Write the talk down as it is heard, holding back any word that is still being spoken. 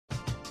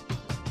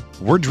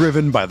We're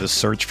driven by the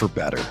search for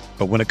better.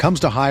 But when it comes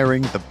to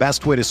hiring, the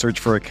best way to search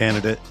for a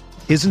candidate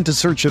isn't to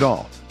search at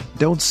all.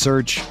 Don't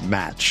search,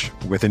 match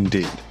with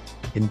Indeed.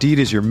 Indeed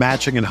is your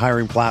matching and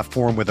hiring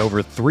platform with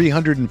over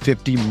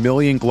 350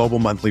 million global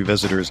monthly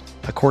visitors,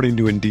 according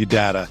to Indeed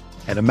data,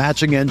 and a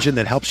matching engine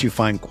that helps you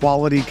find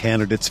quality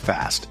candidates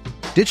fast.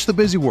 Ditch the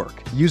busy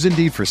work. Use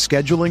Indeed for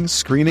scheduling,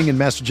 screening, and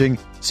messaging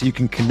so you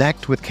can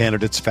connect with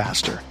candidates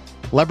faster.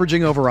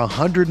 Leveraging over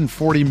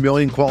 140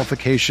 million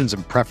qualifications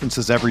and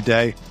preferences every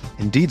day,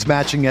 Indeed's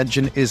matching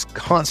engine is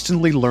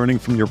constantly learning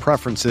from your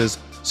preferences,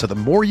 so the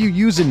more you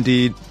use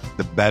Indeed,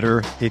 the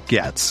better it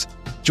gets.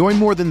 Join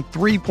more than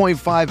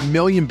 3.5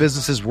 million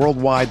businesses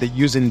worldwide that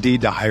use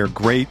Indeed to hire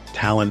great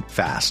talent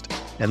fast.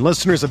 And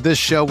listeners of this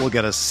show will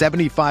get a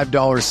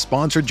 $75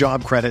 sponsored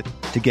job credit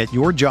to get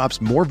your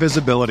jobs more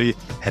visibility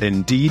at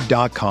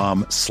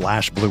Indeed.com/Blue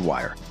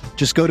Wire.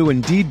 Just go to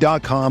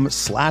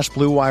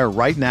Indeed.com/Blue Wire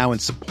right now and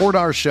support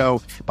our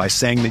show by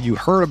saying that you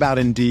heard about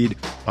Indeed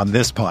on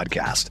this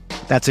podcast.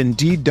 That's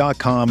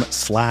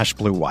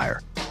Indeed.com/Blue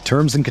Wire.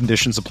 Terms and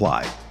conditions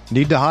apply.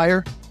 Need to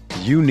hire?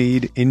 You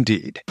need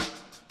Indeed.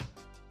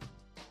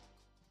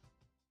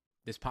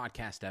 This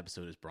podcast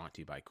episode is brought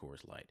to you by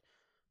Coors Light.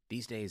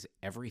 These days,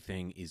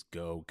 everything is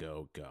go,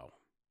 go, go.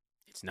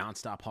 It's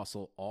nonstop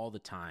hustle all the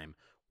time.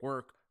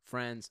 Work,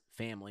 friends,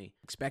 family,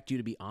 expect you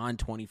to be on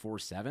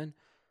 24/7.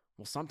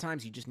 Well,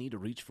 sometimes you just need to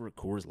reach for a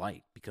Coors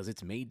Light because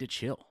it's made to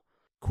chill.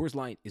 Coors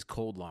Light is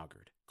cold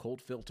lagered,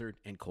 cold filtered,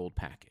 and cold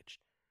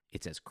packaged.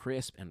 It's as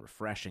crisp and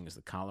refreshing as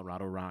the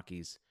Colorado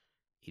Rockies.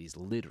 It is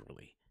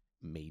literally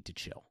made to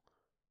chill.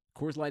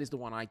 Coors Light is the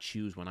one I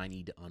choose when I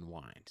need to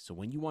unwind. So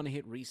when you want to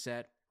hit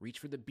reset, reach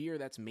for the beer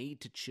that's made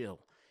to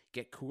chill.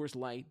 Get Coors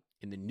Light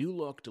in the new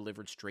look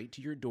delivered straight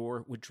to your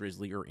door with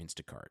Drizzly or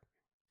Instacart.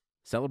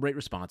 Celebrate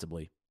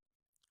responsibly.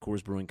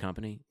 Coors Brewing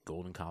Company,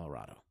 Golden,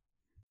 Colorado.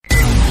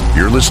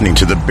 You're listening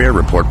to the Bear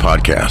Report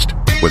podcast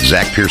with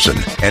Zach Pearson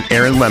and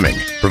Aaron Lemming,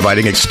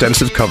 providing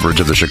extensive coverage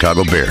of the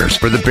Chicago Bears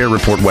for the Bear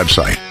Report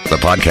website. The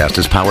podcast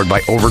is powered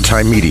by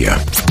Overtime Media.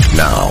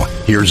 Now,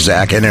 here's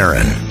Zach and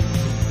Aaron.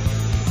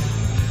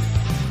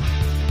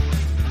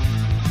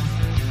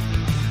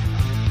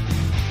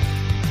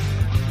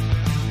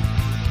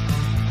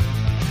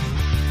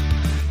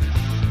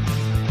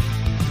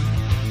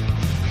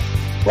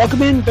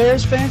 Welcome in,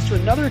 Bears fans, to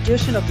another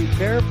edition of the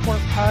Bear Report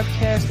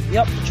podcast.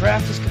 Yep, the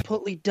draft is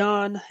completely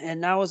done, and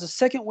now is a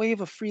second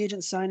wave of free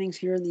agent signings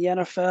here in the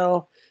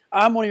NFL.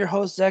 I'm one of your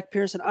hosts, Zach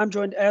Pearson. I'm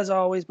joined, as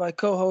always, by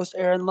co-host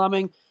Aaron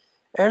Lemming.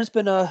 Aaron, it's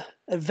been an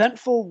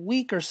eventful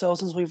week or so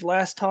since we've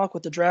last talked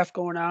with the draft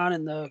going on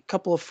and the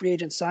couple of free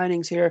agent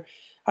signings here.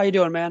 How you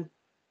doing, man?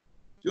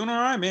 Doing all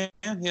right, man.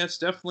 Yeah, it's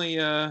definitely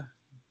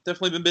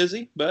been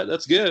busy, but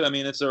that's good. I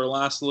mean, it's our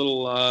last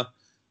little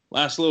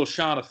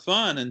shot of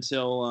fun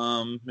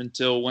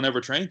until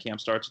whenever training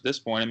camp starts at this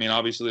point. I mean,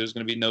 obviously there's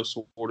going to be no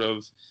sort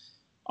of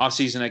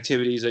off-season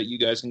activities that you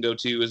guys can go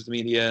to as the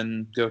media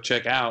and go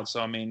check out. So,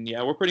 I mean,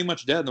 yeah, we're pretty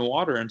much dead in the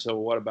water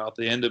until about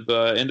the end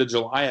of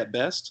July at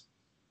best?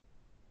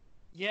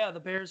 Yeah, the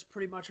Bears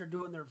pretty much are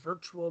doing their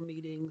virtual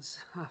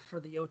meetings for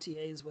the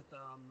OTAs with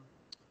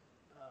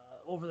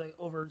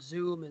over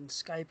Zoom and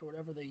Skype or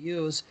whatever they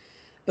use.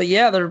 But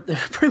yeah, there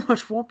pretty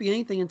much won't be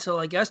anything until,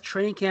 I guess,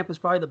 training camp is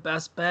probably the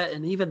best bet.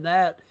 And even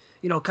that,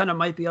 kind of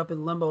might be up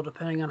in limbo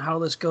depending on how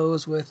this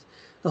goes with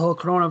the whole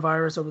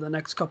coronavirus over the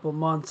next couple of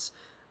months.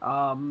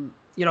 Some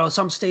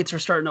states are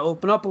starting to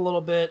open up a little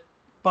bit,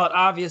 but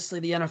obviously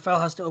the NFL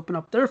has to open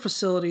up their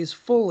facilities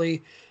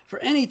fully for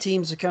any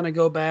teams to kind of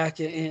go back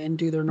and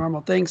do their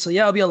normal thing. So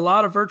yeah, it'll be a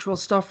lot of virtual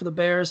stuff for the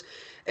Bears.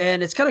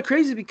 And it's kind of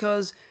crazy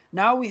because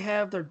now we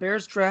have their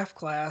Bears draft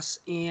class,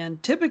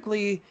 and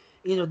typically –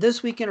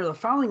 this weekend or the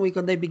following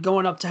weekend, they'd be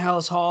going up to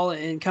Hallis Hall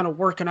and kind of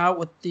working out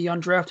with the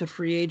undrafted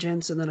free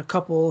agents and then a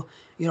couple,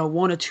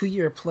 1 to 2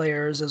 year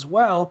players as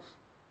well.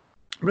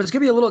 But it's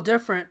going to be a little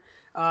different.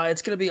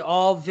 It's going to be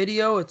all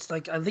video. It's I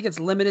think it's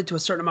limited to a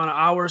certain amount of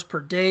hours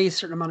per day, a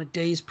certain amount of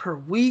days per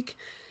week.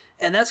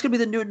 And that's going to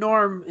be the new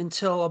norm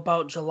until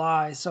about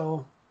July.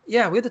 So,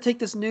 yeah, we have to take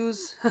this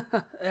news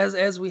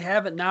as we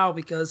have it now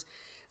because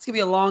it's going to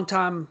be a long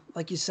time,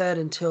 like you said,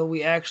 until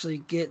we actually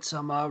get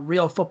some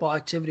real football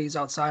activities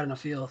outside in the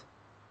field.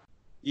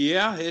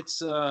 Yeah,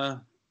 it's at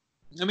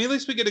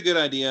least we get a good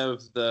idea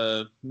of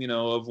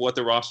of what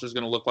the roster is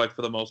going to look like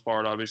for the most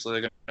part. Obviously,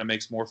 they're going to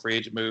make some more free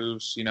agent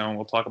moves, and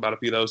we'll talk about a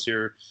few of those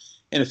here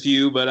in a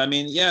few. But, I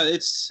mean, yeah,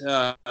 it's,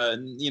 now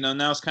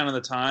it's kind of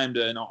the time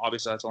to,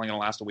 obviously that's only going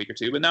to last a week or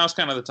two, but now it's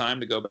kind of the time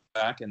to go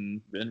back and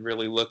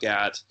really look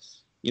at,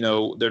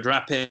 their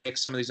draft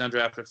picks, some of these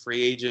undrafted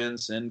free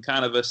agents, and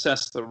kind of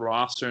assess the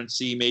roster and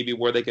see maybe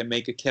where they can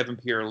make a Kevin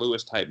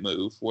Pierre-Louis type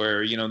move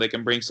where, they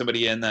can bring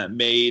somebody in that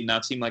may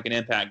not seem like an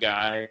impact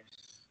guy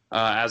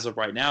as of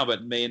right now,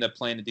 but may end up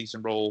playing a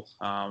decent role,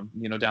 down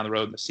the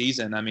road in the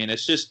season. I mean,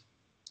 it's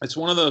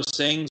one of those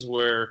things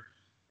where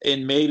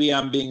and maybe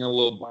I'm being a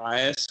little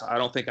biased. I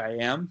don't think I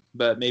am,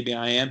 but maybe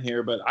I am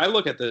here. But I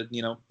look at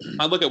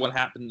I look at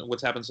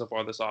what's happened so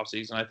far this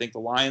offseason. I think the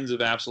Lions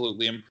have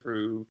absolutely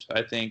improved.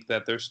 I think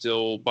that they're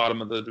still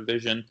bottom of the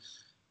division.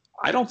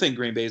 I don't think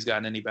Green Bay's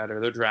gotten any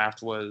better. Their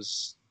draft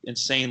was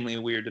insanely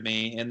weird to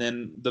me. And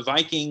then the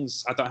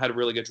Vikings, I thought, had a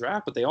really good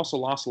draft, but they also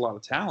lost a lot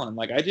of talent.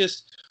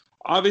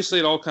 Obviously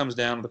it all comes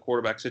down to the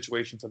quarterback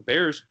situation for the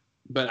Bears,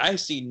 but I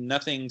see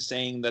nothing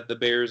saying that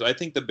I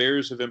think the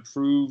Bears have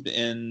improved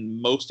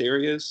in most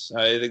areas.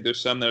 I think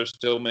there's some that are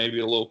still maybe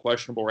a little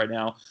questionable right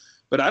now,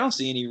 but I don't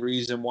see any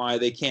reason why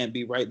they can't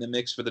be right in the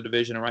mix for the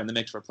division and right in the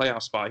mix for a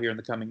playoff spot here in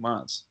the coming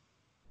months.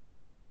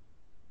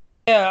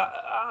 Yeah,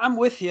 I'm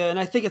with you, and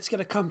I think it's going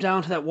to come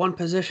down to that one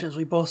position, as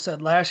we both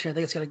said last year. I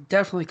think it's going to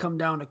definitely come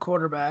down to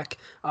quarterback,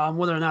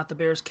 whether or not the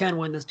Bears can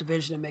win this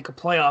division and make a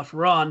playoff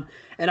run.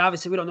 And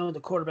obviously, we don't know who the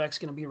quarterback's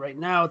going to be right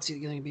now. It's either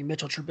going to be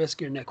Mitchell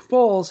Trubisky or Nick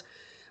Foles.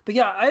 But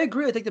yeah, I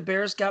agree. I think the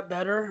Bears got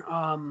better.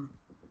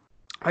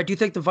 I do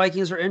think the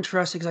Vikings are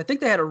interesting because I think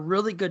they had a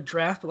really good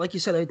draft. But like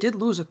you said, they did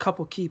lose a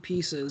couple key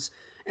pieces,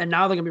 and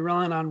now they're going to be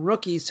relying on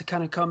rookies to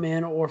kind of come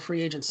in or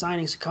free agent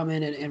signings to come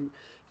in and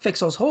fix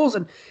those holes.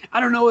 And I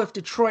don't know if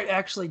Detroit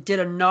actually did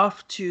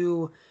enough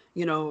to,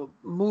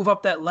 move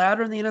up that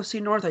ladder in the NFC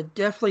North. I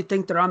definitely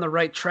think they're on the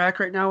right track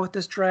right now with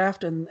this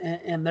draft and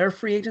their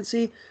free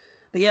agency.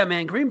 But yeah,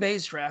 man, Green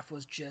Bay's draft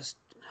was just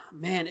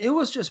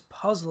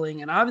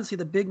puzzling. And obviously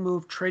the big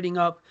move trading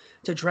up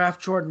to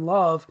draft Jordan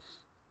Love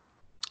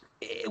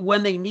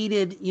when they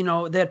needed,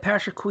 they had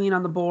Patrick Queen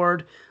on the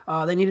board.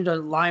 They needed a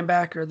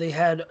linebacker. They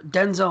had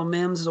Denzel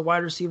Mims as a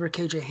wide receiver.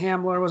 KJ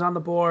Hamler was on the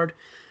board.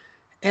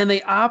 And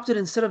they opted,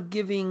 instead of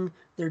giving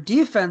their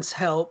defense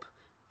help,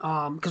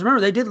 because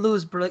remember, they did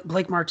lose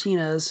Blake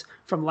Martinez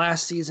from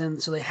last season,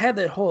 so they had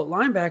that hole at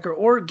linebacker,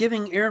 or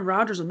giving Aaron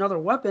Rodgers another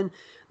weapon.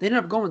 They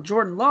ended up going with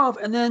Jordan Love,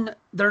 and then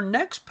their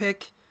next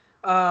pick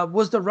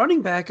was the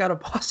running back out of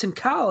Boston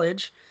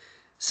College,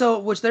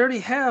 which they already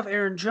have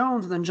Aaron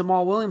Jones, and then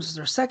Jamal Williams is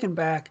their second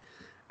back.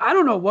 I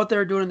don't know what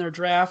they're doing in their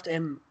draft,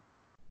 and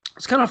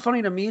it's kind of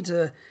funny to me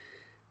to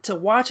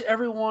watch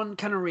everyone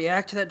kind of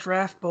react to that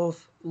draft,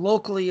 both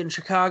locally in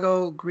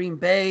Chicago, Green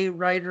Bay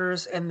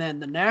writers, and then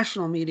the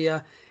national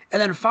media.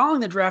 And then following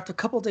the draft a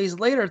couple days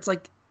later, it's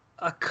like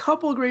a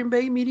couple Green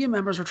Bay media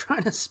members were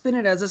trying to spin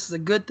it as this is a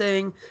good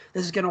thing.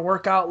 This is going to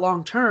work out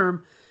long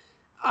term.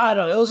 I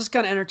don't know. It was just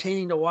kind of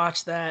entertaining to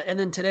watch that. And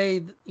then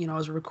today,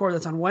 as we record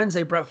this on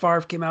Wednesday, Brett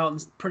Favre came out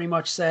and pretty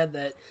much said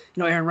that,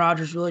 Aaron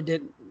Rodgers they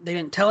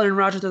didn't tell Aaron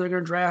Rodgers that they're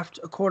going to draft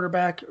a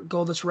quarterback,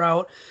 go this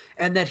route,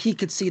 and that he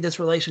could see this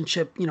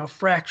relationship,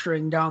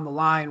 fracturing down the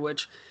line,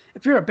 which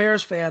if you're a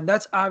Bears fan,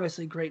 that's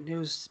obviously great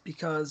news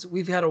because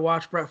we've had to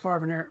watch Brett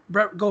Favre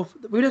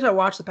we just had to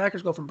watch the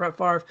Packers go from Brett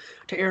Favre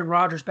to Aaron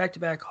Rodgers,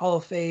 back-to-back Hall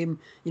of Fame,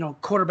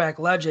 quarterback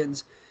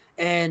legends.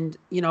 And,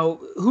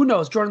 who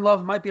knows? Jordan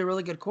Love might be a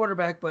really good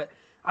quarterback, but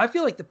I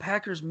feel like the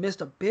Packers missed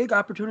a big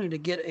opportunity to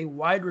get a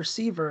wide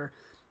receiver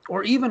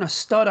or even a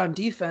stud on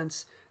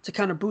defense to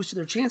kind of boost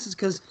their chances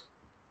because,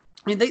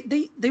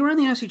 they were in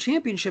the NFC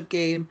Championship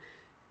game.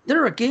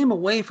 They're a game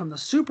away from the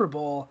Super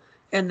Bowl,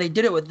 and they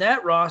did it with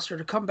that roster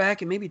to come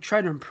back and maybe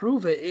try to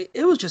improve it.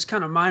 It was just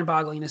kind of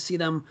mind-boggling to see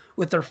them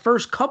with their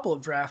first couple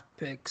of draft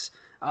picks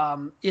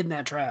in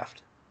that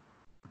draft.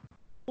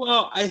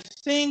 Well, I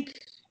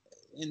think,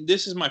 and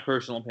this is my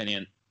personal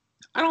opinion,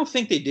 I don't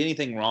think they did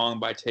anything wrong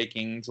by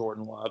taking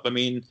Jordan Love. I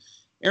mean,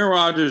 Aaron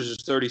Rodgers is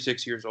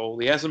 36 years old.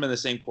 He hasn't been the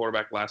same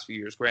quarterback the last few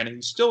years. Granted,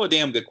 he's still a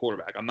damn good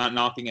quarterback. I'm not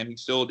knocking him.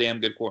 He's still a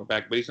damn good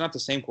quarterback, but he's not the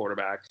same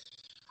quarterback.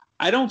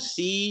 I don't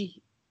see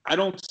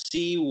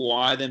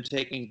why them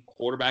taking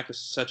quarterback is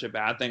such a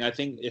bad thing. I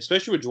think,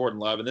 especially with Jordan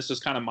Love, and this is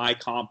kind of my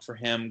comp for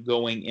him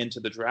going into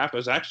the draft, I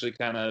was actually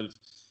kind of,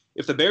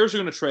 if the Bears were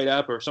going to trade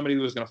up or somebody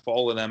who was going to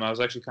follow them, I was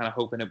actually kind of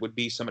hoping it would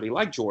be somebody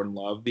like Jordan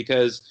Love,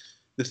 because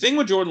the thing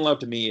with Jordan Love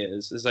to me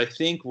is I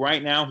think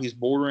right now he's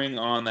bordering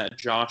on that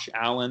Josh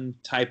Allen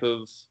type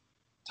of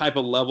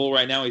level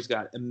right now. He's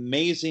got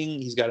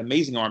amazing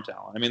arm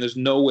talent. I mean, there's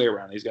no way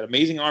around it. He's got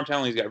amazing arm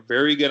talent. He's got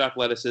very good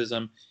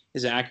athleticism.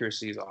 His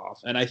accuracy is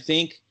off. And I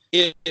think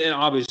and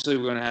obviously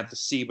we're going to have to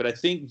see, but I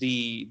think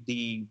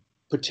the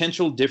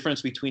potential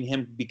difference between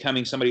him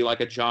becoming somebody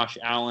like a Josh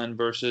Allen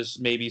versus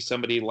maybe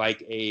somebody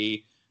like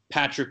a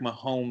Patrick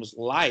Mahomes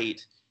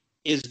light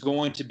is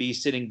going to be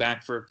sitting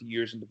back for a few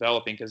years and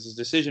developing, because his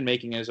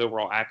decision-making and his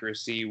overall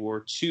accuracy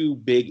were two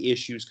big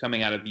issues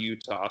coming out of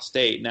Utah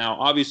State. Now,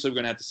 obviously, we're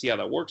going to have to see how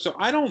that works. So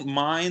I don't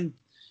mind,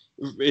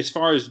 as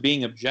far as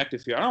being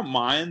objective here, I don't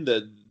mind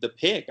the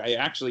pick. I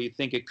actually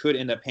think it could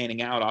end up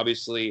panning out.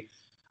 Obviously,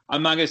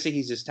 I'm not going to say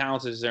he's as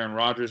talented as Aaron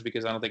Rodgers,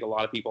 because I don't think a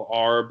lot of people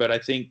are, but I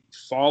think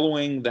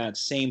following that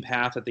same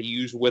path that they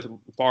used with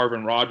Favre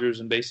and Rodgers,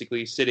 and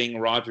basically sitting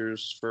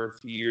Rodgers for a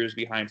few years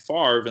behind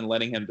Favre and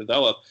letting him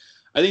develop,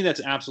 I think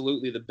that's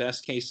absolutely the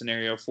best case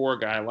scenario for a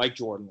guy like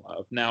Jordan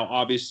Love. Now,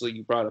 obviously,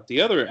 you brought up the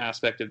other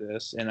aspect of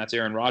this, and that's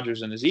Aaron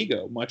Rodgers and his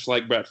ego. Much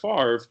like Brett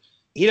Favre,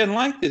 he doesn't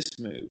like this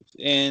move.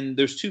 And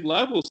there's two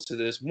levels to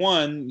this.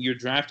 One, you're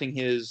drafting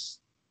his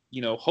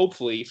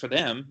hopefully for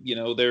them,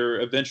 their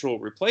eventual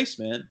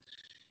replacement.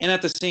 And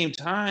at the same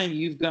time,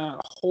 you've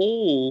got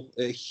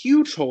a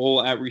huge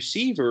hole at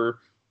receiver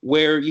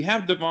where you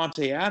have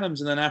Devontae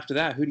Adams, and then after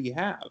that, who do you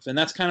have? And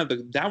that's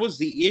that was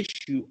the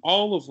issue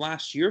all of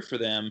last year for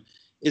them,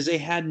 is they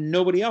had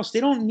nobody else. They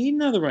don't need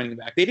another running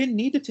back. They didn't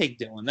need to take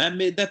Dillon.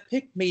 That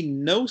pick made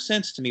no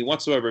sense to me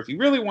whatsoever. If you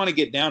really want to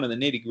get down in the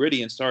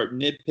nitty-gritty and start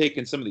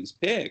nitpicking some of these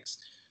picks,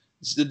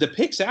 the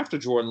picks after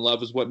Jordan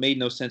Love is what made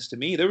no sense to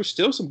me. There was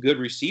still some good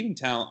receiving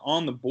talent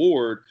on the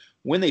board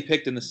when they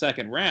picked in the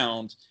second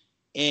round,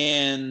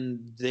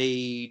 and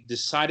they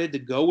decided to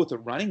go with a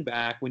running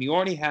back when you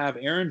already have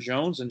Aaron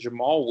Jones and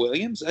Jamal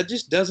Williams. That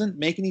just doesn't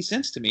make any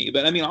sense to me.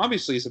 But, I mean,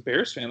 obviously, as a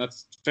Bears fan,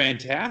 that's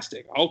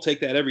fantastic. I'll take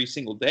that every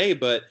single day.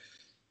 But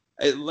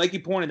like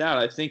you pointed out,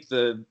 I think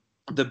the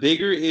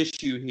bigger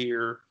issue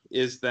here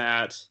is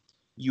that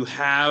you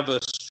have a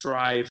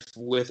strife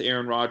with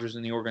Aaron Rodgers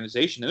in the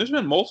organization. And there's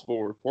been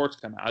multiple reports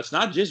come out. It's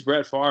not just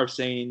Brett Favre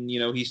saying,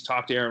 he's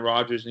talked to Aaron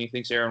Rodgers and he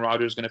thinks Aaron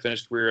Rodgers is going to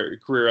finish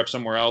career up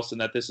somewhere else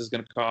and that this is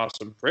going to cause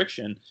some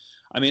friction.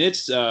 I mean,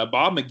 it's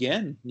Bob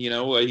McGinn.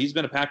 He's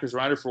been a Packers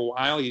writer for a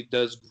while. He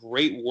does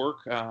great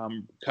work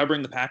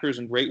covering the Packers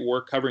and great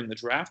work covering the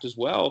draft as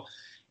well.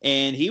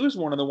 And he was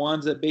one of the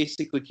ones that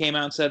basically came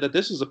out and said that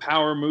this was a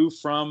power move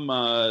from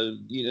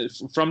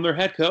their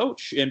head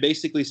coach, and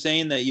basically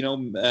saying that,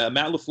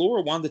 Matt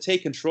LaFleur wanted to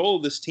take control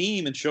of this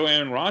team and show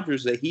Aaron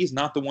Rodgers that he's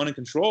not the one in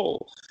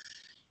control.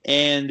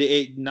 And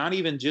not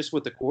even just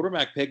with the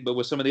quarterback pick, but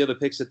with some of the other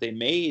picks that they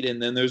made.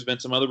 And then there's been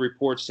some other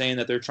reports saying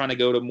that they're trying to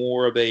go to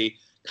more of a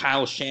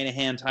Kyle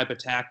Shanahan type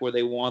attack where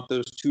they want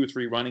those 2 or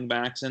 3 running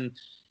backs. And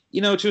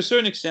to a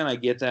certain extent, I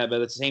get that,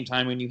 but at the same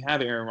time, when you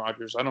have Aaron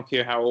Rodgers, I don't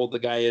care how old the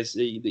guy is.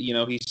 He's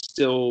not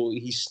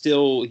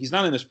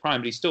in his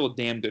prime, but he's still a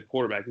damn good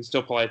quarterback. He's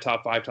still probably a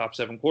top 5, top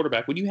 7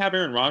 quarterback. When you have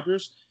Aaron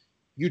Rodgers,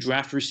 you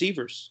draft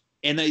receivers,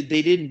 and they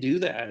didn't do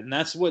that, and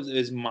that's what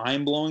is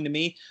mind blowing to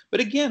me.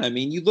 But again, I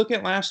mean, you look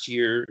at last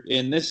year,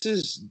 and this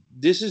is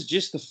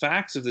just the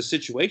facts of the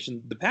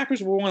situation. The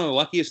Packers were one of the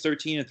luckiest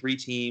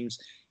 13-3 teams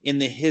in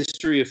the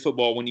history of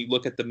football when you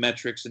look at the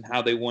metrics and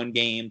how they won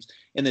games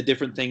and the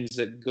different things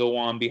that go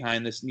on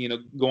behind the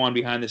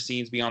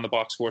scenes, beyond the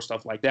box score,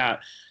 stuff like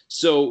that.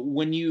 So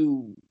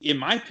in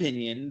my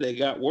opinion, they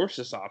got worse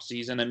this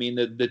offseason. I mean,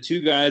 the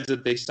 2 guys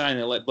that they signed,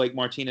 they let Blake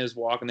Martinez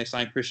walk and they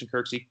signed Christian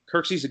Kirksey.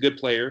 Kirksey's a good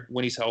player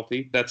when he's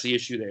healthy. That's the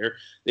issue there.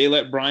 They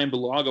let Brian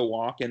Bulaga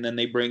walk, and then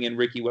they bring in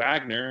Ricky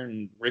Wagner,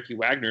 and Ricky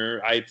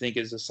Wagner, I think,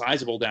 is a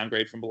sizable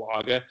downgrade from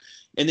Bulaga.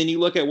 And then you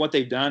look at what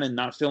they've done and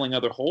not filling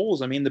other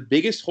holes. I mean, the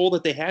biggest hole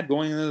that they had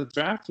going into the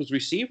draft was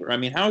receiver. I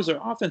mean, how is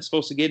their offense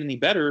supposed to get any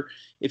better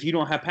if you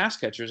don't have pass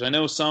catchers? I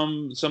know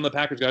some of the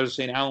Packers guys are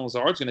saying Allen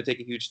Lazard's going to take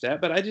a huge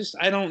step, but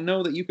I don't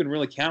know that you can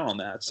really count on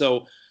that.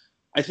 So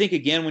I think,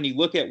 again, when you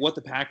look at what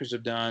the Packers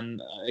have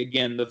done,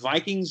 again, the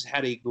Vikings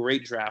had a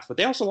great draft, but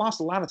they also lost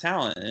a lot of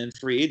talent in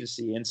free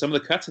agency and some of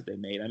the cuts that they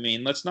made. I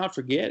mean, let's not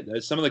forget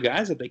some of the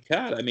guys that they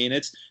cut. I mean,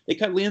 they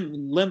cut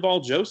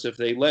Linval Joseph.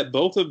 They let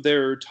both of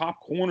their top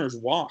corners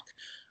walk.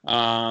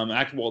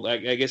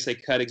 I guess they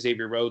cut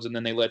Xavier Rhodes, and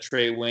then they let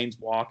Trey Waynes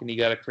walk, and he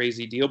got a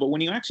crazy deal. But when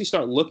you actually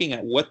start looking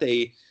at what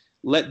they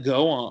let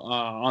go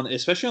on,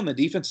 especially on the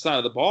defense side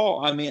of the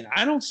ball, I mean,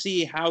 I don't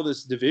see how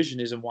this division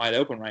isn't wide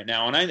open right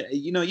now. And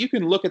you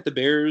can look at the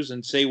Bears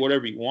and say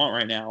whatever you want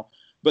right now,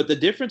 but the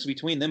difference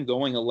between them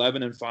going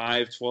 11-5,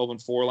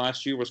 12-4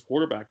 last year was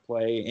quarterback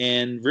play.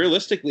 And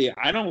realistically,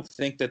 I don't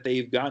think that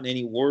they've gotten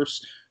any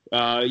worse.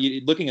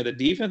 Looking at the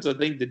defense, I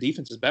think the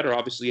defense is better.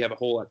 Obviously, you have a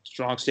whole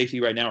strong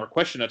safety right now, or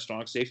question at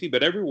strong safety,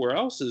 but everywhere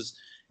else is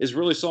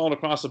really solid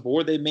across the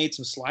board. They've made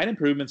some slight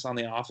improvements on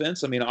the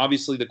offense. I mean,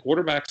 obviously the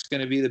quarterback's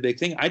going to be the big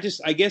thing. I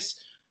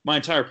guess my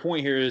entire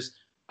point here is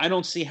I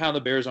don't see how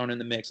the Bears aren't in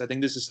the mix. I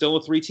think this is still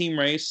a 3-team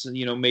race.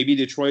 Maybe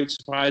Detroit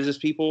surprises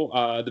people.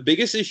 The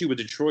biggest issue with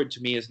Detroit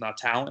to me is not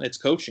talent, it's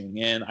coaching.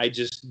 And I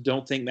just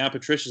don't think Matt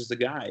Patricia's the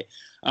guy.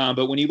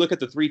 But when you look at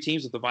the 3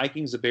 teams with the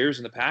Vikings, the Bears,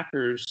 and the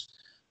Packers,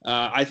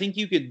 I think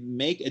you could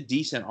make a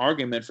decent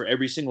argument for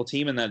every single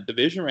team in that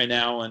division right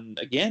now. And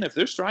again, if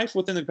there's strife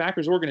within the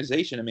Packers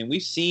organization, I mean,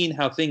 we've seen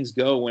how things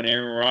go when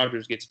Aaron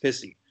Rodgers gets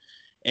pissy.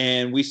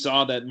 And we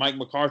saw that Mike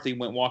McCarthy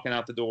went walking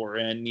out the door,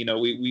 and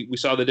we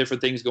saw the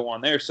different things go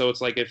on there. So it's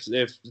like if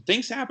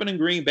things happen in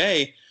Green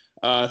Bay,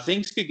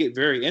 things could get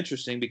very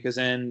interesting, because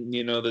then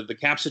the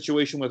cap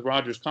situation with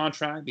Rodgers'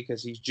 contract,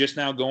 because he's just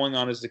now going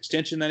on his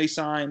extension that he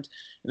signed,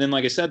 and then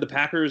like I said, the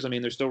Packers, I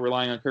mean, they're still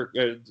relying on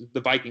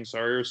the Vikings,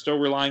 are still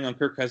relying on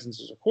Kirk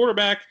Cousins as a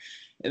quarterback.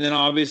 And then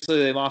obviously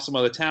they lost some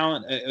other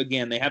talent.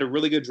 Again, they had a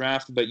really good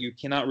draft, but you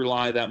cannot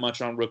rely that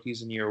much on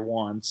rookies in year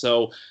one.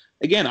 So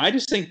again, I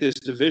just think this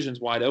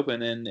division's wide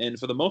open. And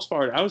for the most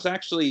part, I was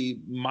actually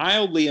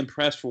mildly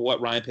impressed for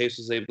what Ryan Pace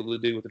was able to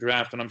do with the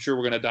draft. And I'm sure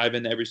we're going to dive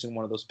into every single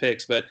one of those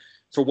picks. But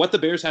for what the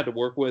Bears had to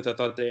work with, I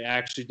thought they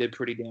actually did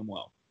pretty damn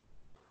well.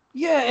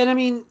 Yeah, and I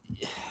mean,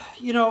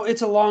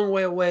 it's a long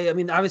way away. I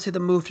mean, obviously the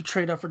move to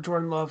trade up for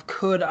Jordan Love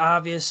could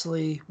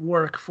obviously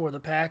work for the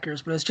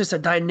Packers, but it's just a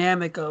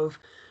dynamic of,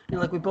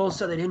 like we both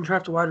said, they didn't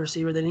draft a wide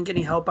receiver. They didn't get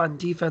any help on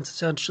defense,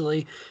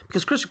 essentially,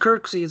 because Christian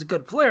Kirksey is a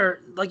good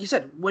player, like you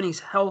said, when he's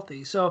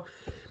healthy. So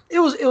it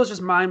was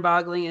just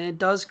mind-boggling, and it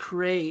does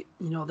create,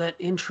 that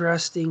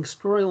interesting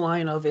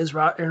storyline of, is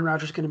Aaron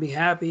Rodgers going to be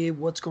happy?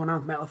 What's going on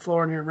with Matt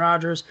LaFleur and Aaron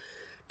Rodgers?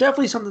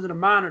 Definitely something to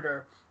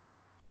monitor.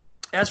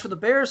 As for the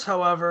Bears,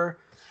 however,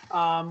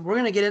 we're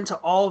going to get into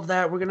all of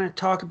that. We're going to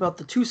talk about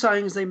the two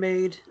signings they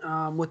made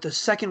with the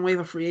second wave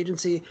of free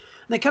agency. And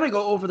they kind of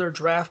go over their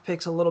draft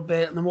picks a little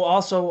bit. And then we'll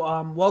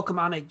also welcome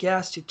on a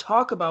guest to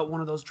talk about one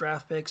of those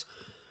draft picks.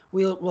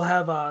 We'll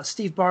have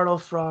Steve Bartle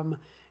from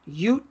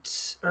Ute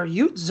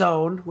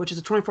Zone, which is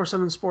a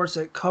 24/7 sports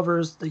that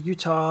covers the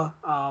Utah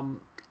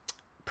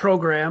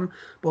program,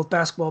 both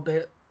basketball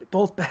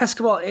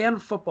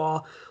and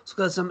football. So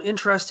got some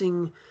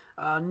interesting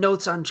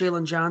notes on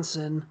Jalen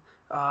Johnson,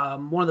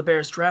 one of the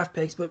Bears draft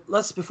picks. But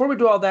before we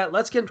do all that,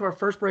 let's get into our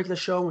first break of the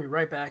show, and we'll be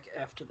right back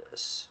after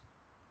this.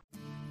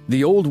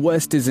 The Old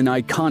West is an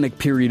iconic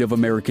period of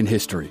American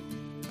history.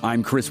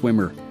 I'm Chris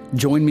Wimmer.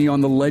 Join me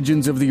on the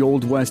Legends of the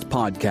Old West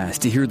podcast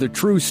to hear the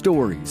true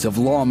stories of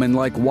lawmen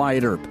like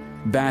Wyatt Earp,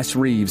 Bass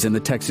Reeves and the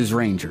Texas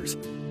Rangers,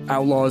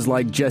 outlaws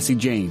like Jesse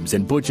James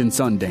and Butch and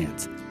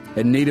Sundance,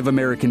 and Native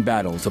American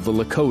battles of the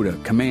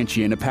Lakota,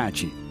 Comanche, and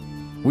Apache.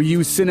 We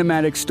use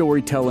cinematic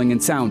storytelling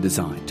and sound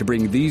design to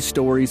bring these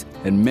stories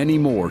and many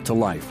more to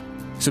life.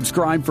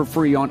 Subscribe for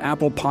free on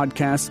Apple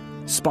Podcasts,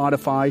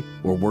 Spotify,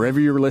 or wherever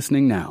you're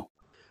listening now.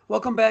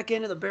 Welcome back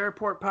into the Bear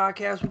Report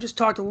podcast. We just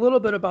talked a little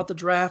bit about the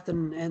draft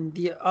and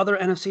the other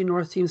NFC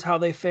North teams, how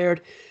they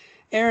fared.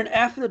 Aaron,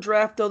 after the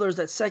draft, though, there's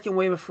that second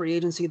wave of free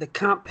agency. The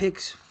comp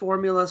picks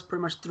formula is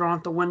pretty much thrown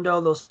out the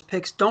window. Those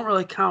picks don't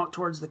really count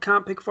towards the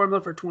comp pick formula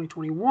for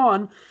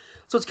 2021.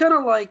 So it's kind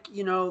of like,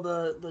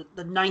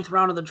 the ninth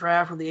round of the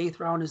draft, or the eighth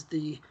round is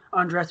the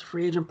undrafted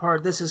free agent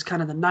part. This is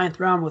kind of the ninth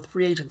round with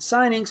free agent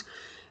signings.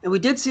 And we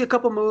did see a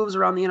couple moves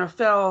around the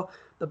NFL.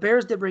 The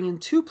Bears did bring in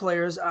two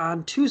players.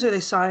 On Tuesday, they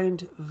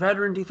signed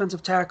veteran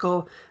defensive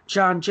tackle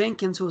John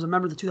Jenkins, who was a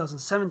member of the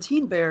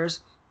 2017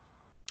 Bears.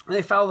 And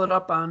they followed it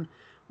up on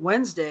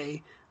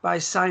Wednesday by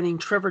signing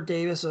Trevor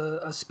Davis,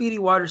 a speedy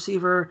wide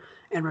receiver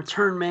and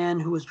return man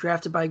who was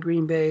drafted by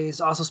Green Bay. He's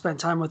also spent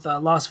time with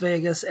Las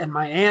Vegas and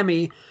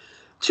Miami.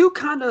 Two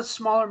kind of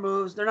smaller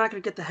moves. They're not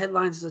going to get the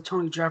headlines as a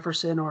Tony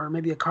Jefferson or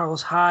maybe a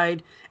Carlos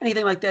Hyde,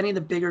 anything like that. Any of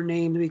the bigger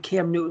names, maybe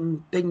Cam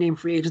Newton, big name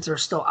free agents are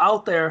still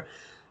out there.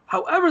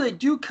 However, they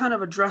do kind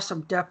of address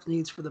some depth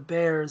needs for the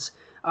Bears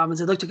as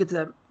they look to get to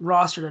that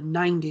roster to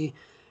 90.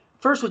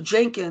 First with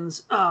Jenkins,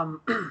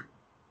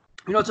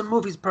 it's a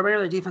move. He's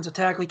primarily a defensive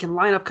tackle. He can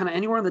line up kind of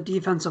anywhere on the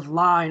defensive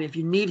line if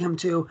you need him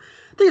to.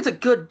 I think it's a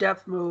good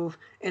depth move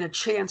and a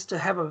chance to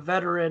have a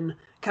veteran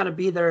kind of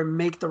be there and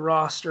make the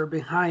roster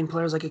behind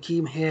players like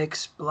Akeem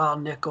Hicks, Bilal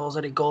Nichols,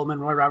 Eddie Goldman,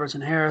 Roy Robertson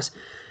Harris.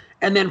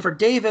 And then for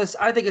Davis,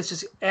 I think it's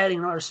just adding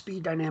another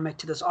speed dynamic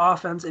to this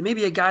offense and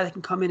maybe a guy that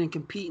can come in and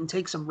compete and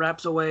take some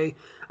reps away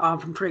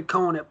from Trey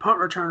Cohen at punt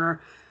returner.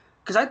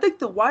 Because I think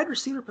the wide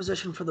receiver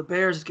position for the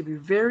Bears is going to be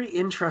very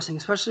interesting,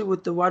 especially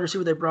with the wide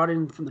receiver they brought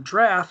in from the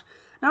draft.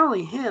 Not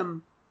only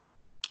him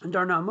and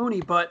Darnell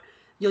Mooney, but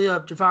you'll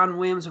have Javon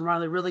Williams and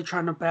Riley really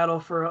trying to battle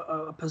for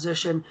a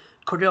position.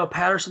 Cordell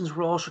Patterson's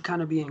role should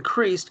kind of be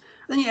increased.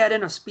 And then you add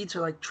in a speedster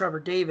like Trevor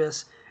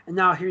Davis. And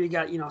now here you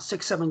got,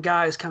 6-7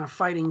 guys kind of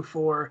fighting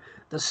for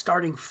the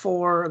starting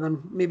four, and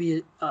then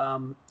maybe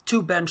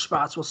two bench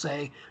spots, we'll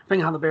say,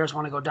 depending on how the Bears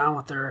want to go down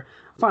with their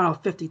final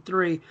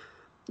 53.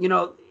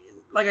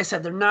 Like I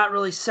said, they're not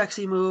really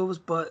sexy moves,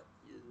 but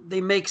they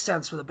make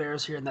sense for the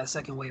Bears here in that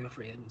second wave of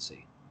free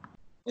agency.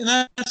 And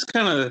that's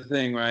kind of the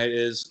thing, right?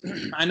 Is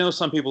I know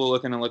some people are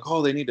looking and like,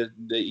 oh, they need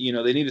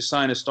to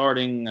sign a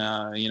starting,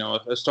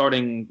 a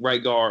starting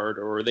right guard,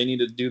 or they need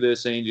to do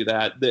this, they need to do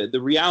that.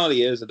 The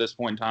reality is, at this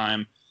point in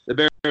time, the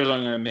Bears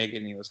aren't going to make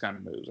any of those kind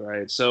of moves,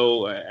 right?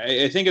 So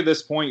I think at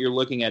this point you're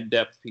looking at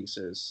depth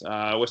pieces.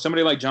 With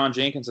somebody like John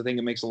Jenkins, I think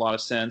it makes a lot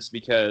of sense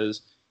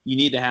because you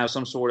need to have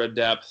some sort of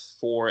depth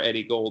for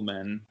Eddie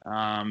Goldman,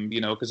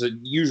 because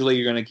usually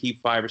you're going to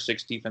keep 5 or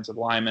 6 defensive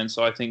linemen.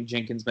 So I think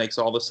Jenkins makes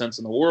all the sense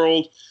in the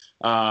world.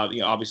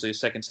 Obviously a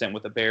second stint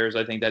with the Bears,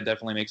 I think that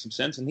definitely makes some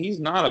sense. And he's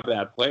not a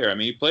bad player. I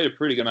mean, he played a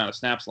pretty good amount of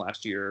snaps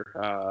last year.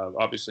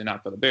 Obviously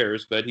not for the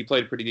Bears, but he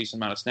played a pretty decent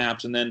amount of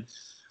snaps. And then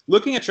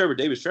looking at Trevor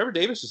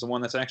Davis is the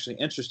one that's actually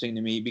interesting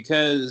to me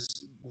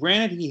because,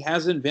 granted, he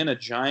hasn't been a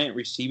giant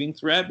receiving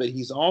threat, but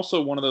he's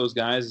also one of those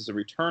guys as a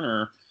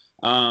returner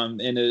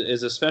and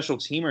as a special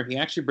teamer, he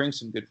actually brings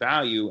some good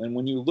value. And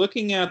when you're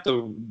looking at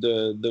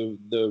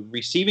the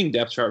receiving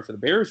depth chart for the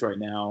Bears right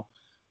now,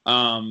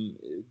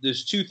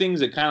 there's two things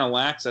that kind of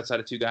lacks outside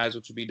of two guys,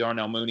 which would be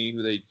Darnell Mooney,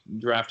 who they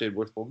drafted,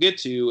 which we'll get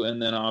to,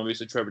 and then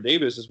obviously Trevor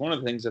Davis is one of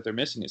the things that they're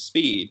missing is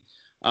speed.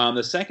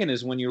 The second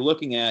is when you're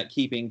looking at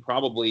keeping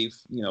probably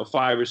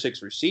 5 or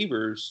 6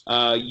 receivers,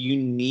 you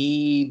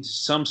need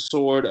some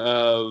sort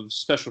of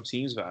special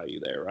teams value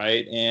there,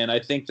 right? And I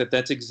think that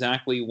that's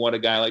exactly what a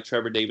guy like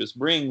Trevor Davis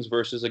brings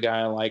versus a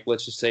guy like,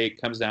 let's just say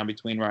it comes down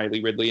between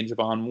Riley Ridley and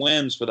Javon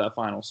Wims for that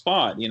final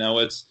spot.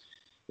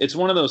 It's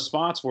one of those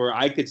spots where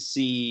I could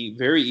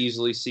very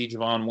easily see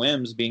Javon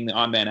Wims being the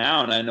odd man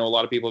out. And I know a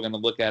lot of people are going to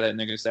look at it and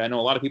they're going to say, I know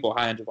a lot of people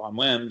high on Javon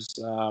Wims.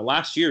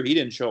 Last year, he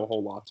didn't show a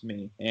whole lot to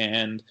me.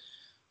 And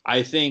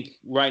I think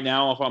right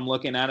now, if I'm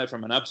looking at it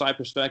from an upside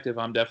perspective,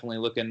 I'm definitely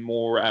looking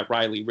more at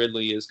Riley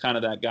Ridley as kind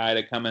of that guy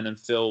to come in and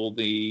fill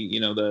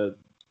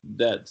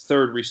that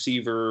third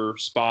receiver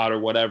spot or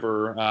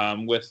whatever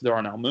with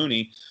Darnell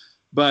Mooney.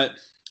 But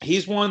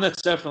he's one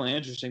that's definitely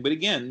interesting. But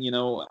again,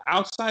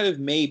 outside of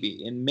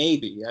maybe, I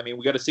mean,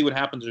 we got to see what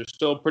happens. There's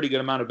still a pretty good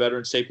amount of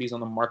veteran safeties on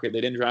the market. They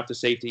didn't draft a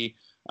safety.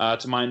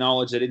 To my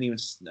knowledge, they didn't even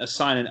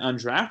assign an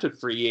undrafted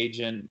free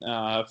agent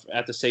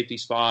at the safety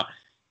spot.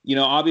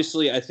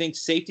 Obviously, I think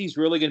safety is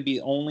really going to be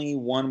the only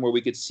one where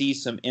we could see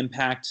some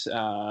impact,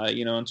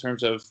 in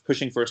terms of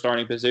pushing for a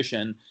starting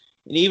position.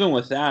 And even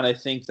with that, I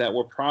think that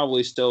we're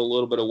probably still a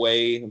little bit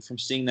away from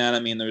seeing that. I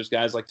mean, there's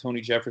guys like Tony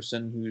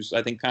Jefferson, who's,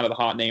 I think, kind of the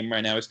hot name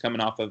right now. He's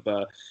coming off of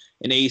an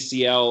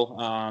ACL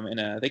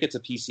and I think it's a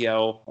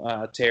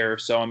PCL tear.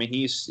 So, I mean,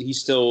 he's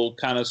still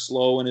kind of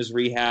slow in his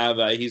rehab.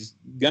 He's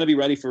going to be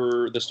ready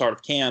for the start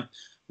of camp.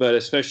 But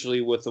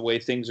especially with the way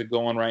things are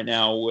going right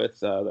now with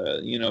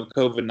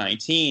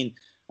COVID-19,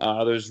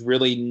 there's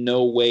really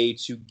no way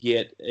to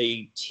get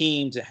a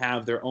team to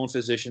have their own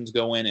physicians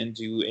go in and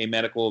do a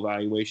medical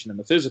evaluation in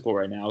the physical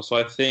right now. So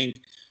I think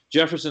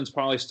Jefferson's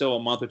probably still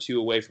a month or two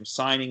away from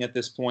signing at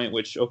this point,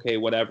 which, okay,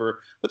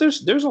 whatever. But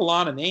there's a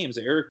lot of names.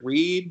 Eric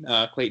Reed,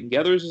 Clayton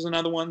Geathers is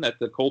another one that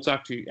the Colts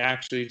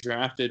actually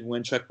drafted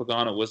when Chuck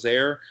Pagano was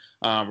there.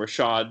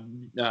 Rashad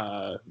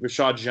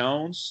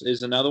Jones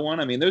is another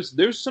one. I mean, there's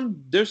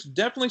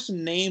definitely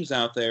some names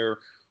out there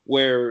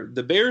where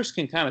the Bears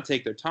can kind of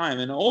take their time.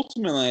 And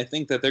ultimately, I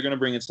think that they're going to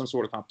bring in some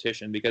sort of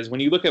competition because when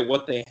you look at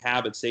what they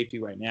have at safety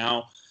right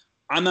now,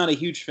 I'm not a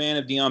huge fan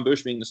of Deion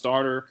Bush being the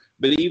starter,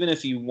 but even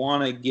if you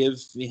want to give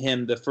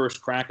him the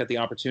first crack at the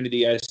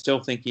opportunity, I still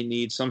think you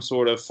need some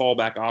sort of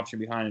fallback option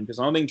behind him because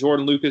I don't think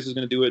Jordan Lucas is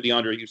going to do it.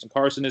 DeAndre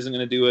Houston-Carson isn't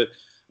going to do it.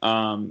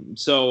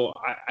 So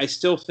I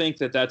still think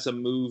that that's a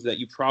move that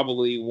you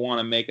probably want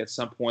to make at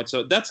some point.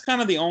 So that's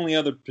kind of the only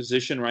other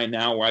position right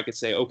now where I could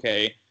say,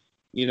 okay,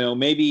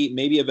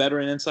 maybe a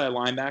veteran inside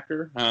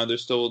linebacker.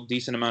 There's still a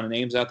decent amount of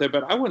names out there,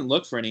 but I wouldn't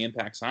look for any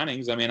impact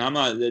signings. I mean,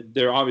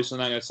 they're obviously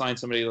not going to sign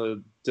somebody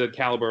to the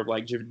caliber of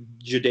like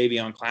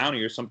Jadeveon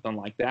Clowney or something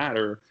like that,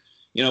 or,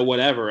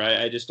 whatever.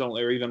 I just don't,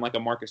 or even like a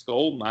Marcus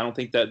Golden. I don't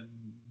think that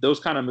those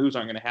kind of moves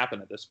aren't going to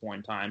happen at this point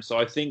in time. So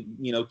I think,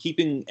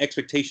 keeping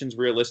expectations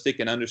realistic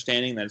and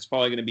understanding that it's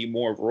probably going to be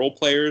more of role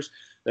players.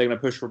 They're going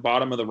to push for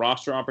bottom of the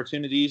roster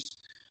opportunities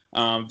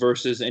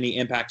versus any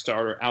impact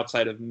starter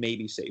outside of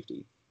maybe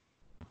safety.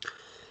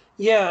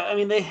 Yeah, I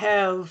mean, they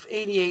have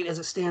 88 as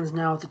it stands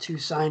now with the 2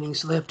 signings.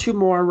 So they have 2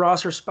 more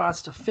roster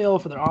spots to fill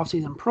for their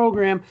offseason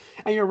program.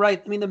 And you're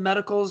right. I mean, the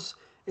medicals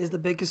is the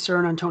big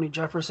concern on Tony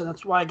Jefferson.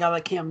 That's why a guy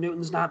like Cam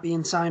Newton's not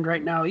being signed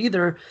right now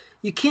either.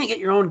 You can't get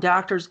your own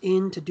doctors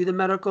in to do the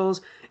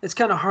medicals. It's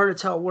kind of hard to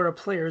tell where a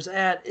player's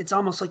at. It's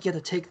almost like you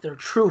have to take their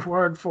true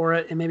word for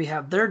it and maybe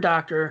have their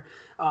doctor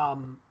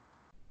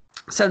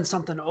send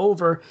something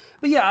over.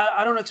 But yeah,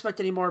 I don't expect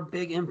any more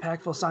big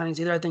impactful signings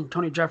either. I think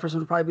Tony Jefferson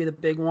would probably be the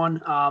big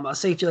one. A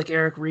safety like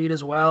Eric Reed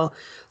as well.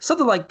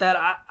 Something like that.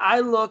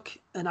 I look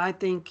and I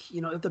think,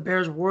 if the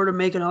Bears were to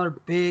make another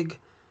big,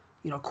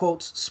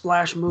 quotes,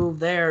 splash move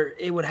there,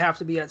 it would have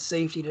to be at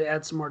safety to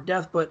add some more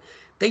depth. But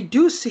they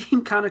do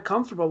seem kind of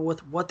comfortable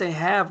with what they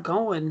have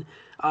going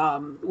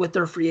with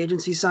their free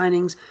agency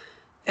signings.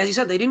 As you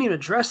said, they didn't even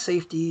address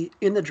safety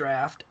in the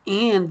draft,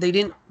 and they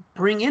didn't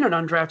bring in an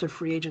undrafted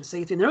free agent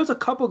safety. And there was a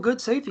couple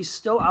good safeties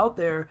still out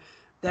there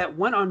that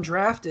went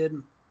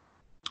undrafted,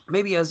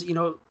 maybe as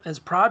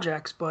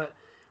projects. But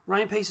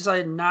Ryan Pace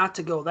decided not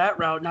to go that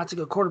route, not to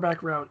go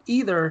quarterback route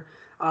either.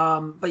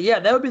 But yeah,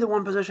 that would be the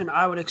one position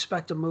I would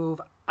expect to move.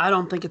 I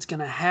don't think it's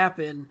going to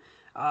happen.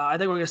 I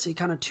think we're going to see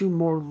kind of 2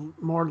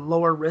 more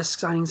lower risk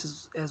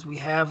signings as we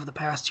have the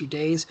past 2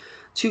 days.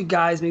 2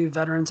 guys, maybe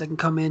veterans, that can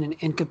come in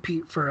and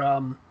compete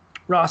for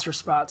roster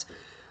spots.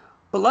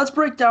 But let's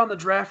break down the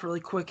draft really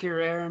quick here,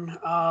 Aaron.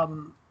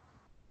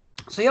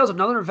 So yeah, it was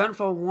another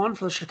eventful one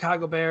for the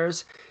Chicago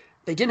Bears.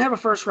 They didn't have a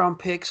first-round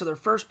pick, so their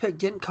first pick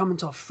didn't come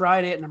until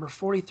Friday at number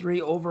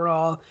 43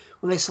 overall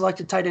when they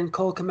selected tight end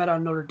Cole Kmet out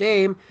of Notre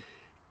Dame.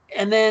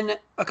 And then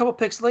a couple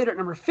picks later at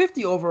number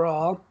 50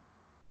 overall,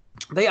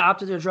 they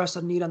opted to address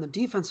a need on the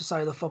defensive side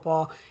of the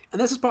football. And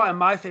this is probably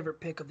my favorite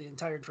pick of the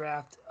entire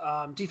draft.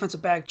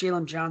 Defensive back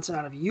Jalen Johnson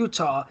out of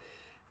Utah.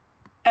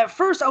 At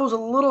first, I was a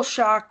little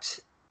shocked.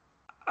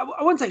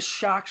 I wouldn't say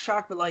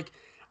shocked, but like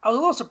I was a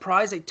little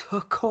surprised they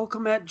took Cole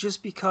Kmet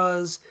just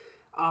because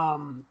I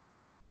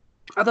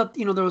thought,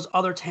 there was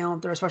other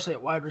talent there, especially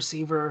at wide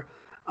receiver.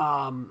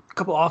 A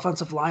couple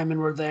offensive linemen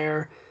were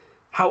there.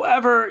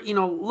 However,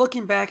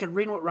 looking back and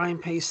reading what Ryan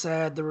Pace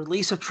said, the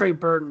release of Trey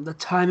Burton, the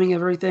timing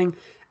of everything,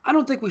 I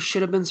don't think we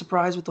should have been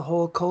surprised with the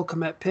whole Cole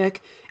Kmet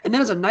pick. And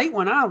then as the night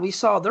went on, we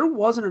saw there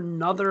wasn't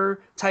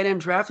another tight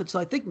end drafted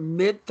until I think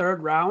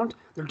mid-third round.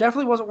 There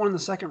definitely wasn't one in the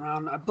second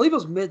round. I believe it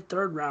was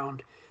mid-third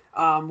round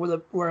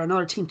where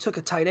another team took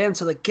a tight end.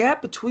 So the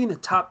gap between the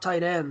top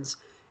tight ends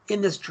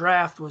in this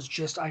draft was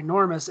just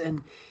enormous.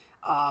 And,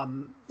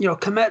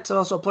 Kmet's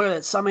also a player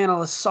that some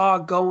analysts saw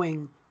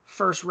going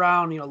first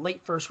round,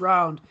 late first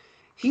round.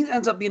 He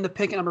ends up being the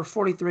pick at number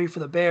 43 for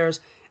the Bears.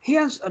 He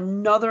has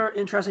another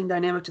interesting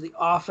dynamic to the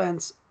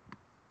offense.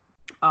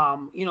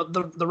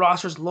 The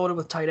roster's loaded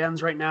with tight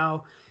ends right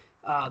now.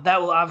 That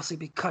will obviously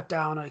be cut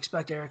down. I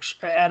expect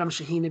Adam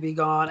Shaheen to be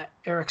gone,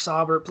 Eric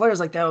Saubert. Players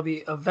like that will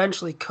be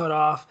eventually cut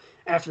off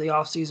after the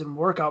offseason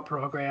workout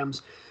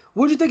programs.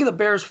 What did you think of the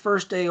Bears'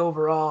 first day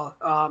overall,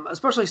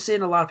 especially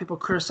seeing a lot of people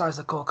criticize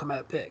the Cole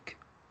Kmet pick?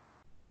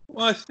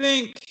 Well, I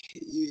think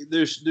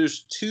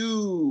there's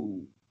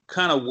two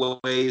kind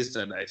of ways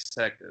to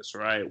dissect this,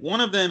 right? One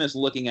of them is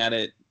looking at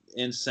it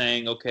and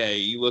saying, okay,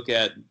 you look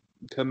at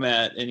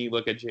Kmet and you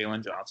look at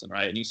Jalen Johnson,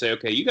 right? And you say,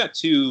 okay, you got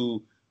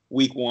two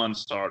week one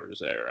starters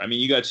there. I mean,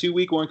 you got two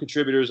week one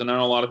contributors, and I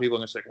know a lot of people are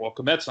going to say, well,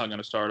 Kmet's not going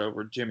to start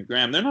over Jimmy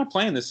Graham. They're not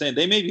playing the same.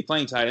 They may be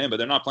playing tight end, but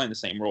they're not playing the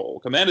same role.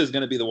 Kmet is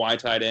going to be the Y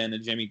tight end,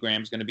 and Jimmy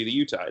Graham's going to be the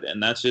U tight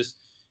end. That's just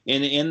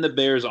in the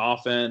Bears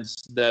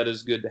offense, that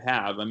is good to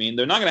have. I mean,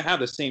 they're not going to have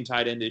the same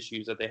tight end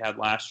issues that they had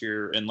last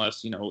year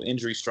unless,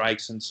 injury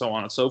strikes and so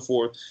on and so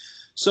forth.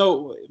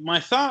 So my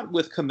thought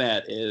with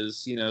Kmet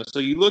is, so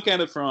you look at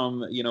it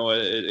from,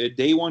 a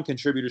day one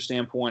contributor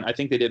standpoint, I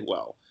think they did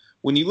well.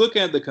 When you look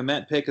at the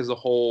Kmet pick as a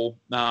whole,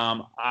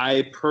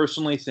 I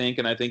personally think,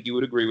 and I think you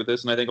would agree with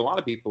this, and I think a lot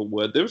of people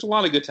would, there was a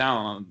lot of good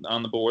talent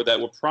on the board that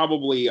were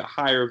probably a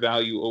higher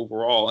value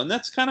overall. And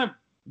that's kind of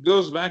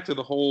goes back to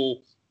the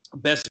whole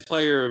best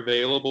player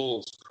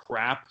available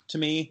crap to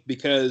me,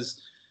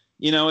 because,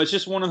 it's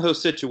just one of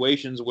those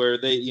situations where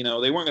they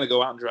weren't going to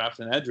go out and draft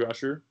an edge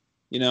rusher.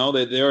 They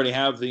already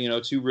have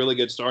two really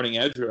good starting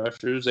edge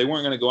rushers. They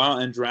weren't going to go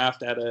out and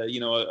draft at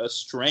a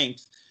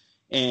strength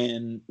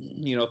and,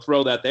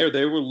 throw that there.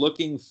 They were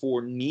looking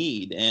for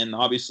need. And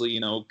obviously,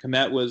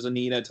 Kmet was a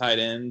need at tight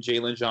end.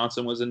 Jalen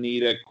Johnson was a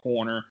need at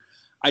corner.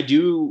 I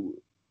do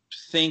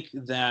think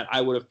that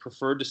I would have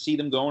preferred to see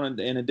them going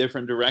in a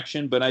different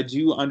direction, but I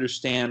do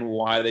understand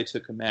why they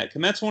took Kmet.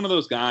 Kmet's one of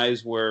those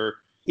guys where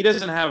he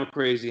doesn't have a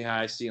crazy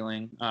high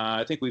ceiling.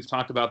 I think we've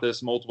talked about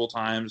this multiple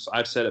times.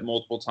 I've said it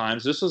multiple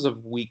times. This is a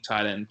weak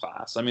tight end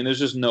class. I mean, there's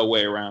just no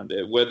way around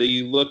it. Whether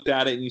you looked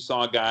at it and you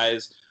saw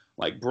guys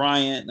like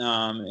Bryant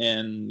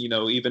and,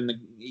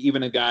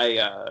 even a guy,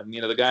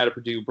 the guy at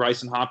Purdue,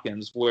 Bryson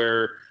Hopkins,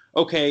 where,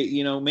 okay,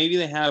 maybe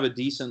they have a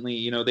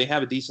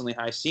decently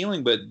high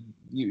ceiling, but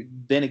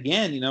then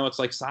again, it's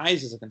like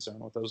size is a concern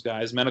with those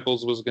guys.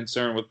 Medicals was a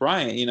concern with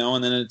Bryant,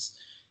 and then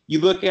you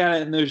look at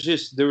it and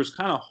there was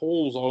kind of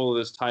holes all over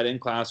this tight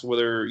end class,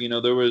 whether,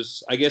 there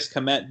was, I guess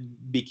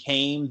Kmet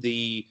became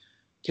the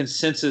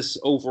consensus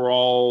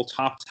overall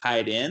top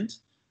tight end.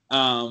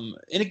 And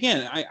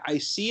again, I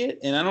see it,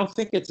 and I don't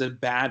think it's a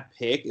bad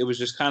pick. It was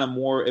just kind of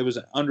it was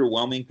an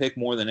underwhelming pick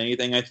more than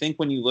anything. I think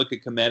when you look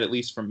at Kmet, at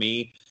least for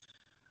me,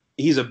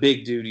 he's a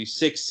big dude. He's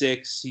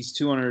 6'6". He's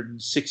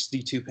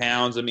 262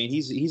 pounds. I mean,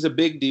 he's a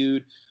big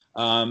dude.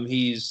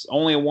 He's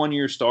only a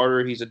one-year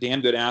starter. He's a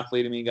damn good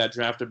athlete. I mean, he got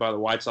drafted by the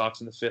White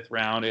Sox in the 5th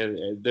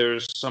round.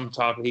 There's some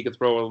talk that he could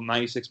throw a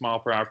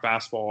 96-mile-per-hour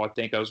fastball. I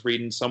think I was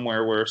reading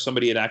somewhere where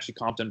somebody had actually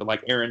comped him to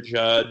like Aaron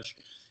Judge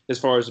as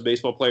far as a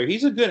baseball player.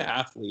 He's a good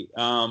athlete.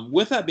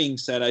 With that being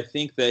said, I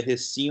think that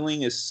his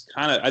ceiling is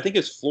I think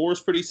his floor is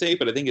pretty safe,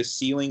 but I think his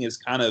ceiling is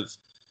kind of,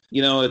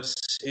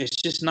 it's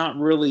just not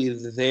really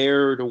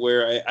there to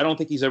where I don't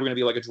think he's ever going to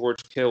be like a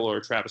George Kittle or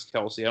a Travis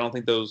Kelce. I don't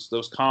think those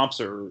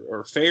comps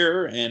are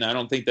fair, and I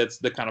don't think that's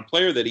the kind of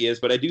player that he is.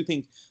 But I do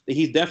think that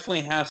he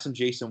definitely has some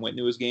Jason Witten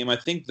to his game. I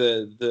think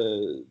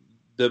the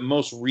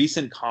most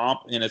recent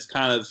comp, and it's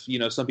kind of,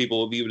 some people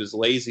will view it as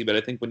lazy, but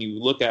I think when you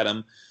look at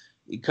him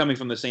coming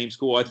from the same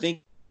school, I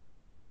think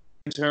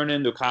turn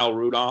into Kyle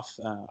Rudolph.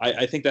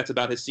 I think that's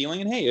about his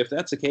ceiling. And hey, if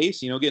that's the case,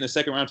 getting a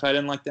second-round tight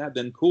end like that,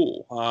 then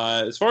cool.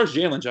 As far as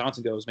Jalen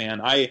Johnson goes,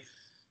 man,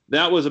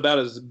 that was about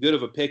as good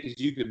of a pick as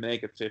you could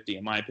make at 50,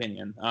 in my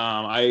opinion.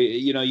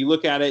 You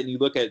look at it and you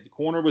look at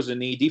corner was a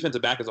need,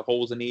 defensive back as a whole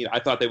was a need. I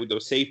thought they would go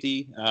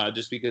safety,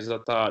 just because I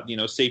thought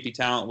safety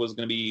talent was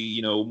going to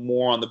be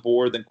more on the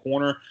board than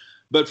corner.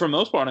 But for the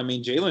most part, I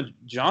mean, Jalen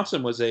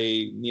Johnson was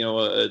a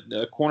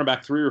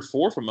cornerback 3 or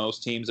 4 for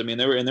most teams. I mean,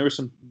 there were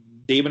some.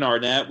 David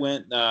Arnett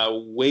went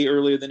way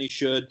earlier than he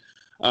should.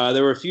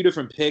 There were a few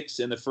different picks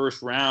in the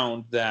first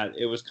round that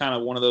it was kind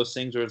of one of those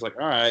things where it's like,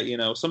 all right,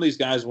 some of these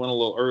guys went a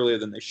little earlier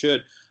than they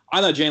should. I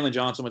thought Jalen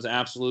Johnson was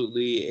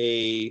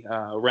absolutely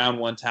a round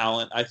 1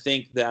 talent. I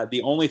think that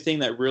the only thing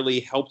that really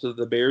helped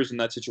the Bears in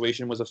that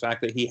situation was the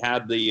fact that he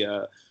had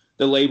the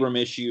labrum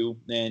issue,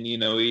 and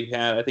he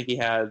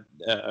had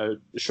a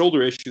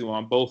shoulder issue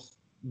on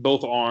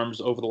both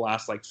arms over the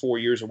last like 4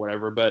 years or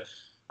whatever. But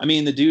I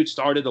mean, the dude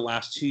started the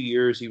last 2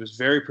 years. He was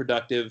very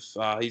productive.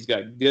 He's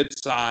got good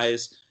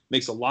size,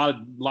 makes a lot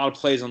of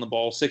plays on the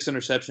ball, 6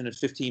 interceptions and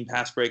 15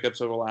 pass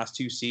breakups over the last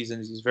 2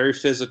 seasons. He's very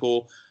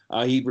physical.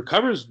 He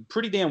recovers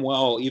pretty damn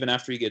well even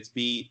after he gets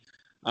beat.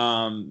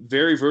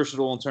 Very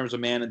versatile in terms of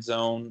man and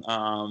zone.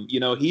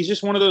 He's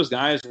just one of those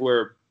guys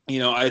where,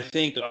 I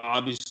think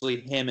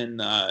obviously him and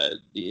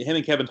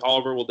Kevin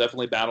Tolliver will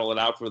definitely battle it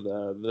out for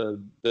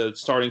the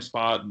starting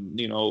spot,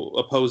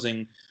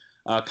 opposing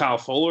Kyle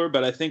Fuller.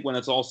 But I think when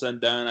it's all said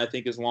and done, I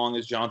think as long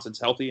as Johnson's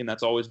healthy, and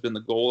that's always been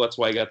the goal, that's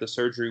why he got the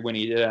surgery when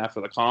he did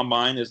after the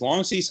combine, as long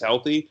as he's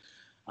healthy,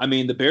 I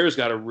mean, the Bears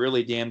got a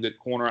really damn good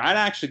corner. I'd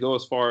actually go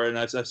as far, and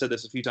I've said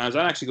this a few times,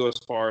 I'd actually go as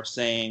far as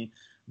saying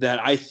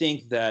that I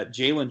think that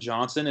Jalen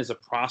Johnson is a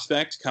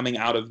prospect coming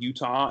out of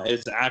Utah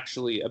is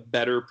actually a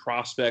better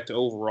prospect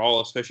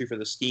overall, especially for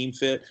the scheme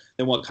fit,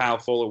 than what Kyle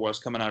Fuller was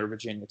coming out of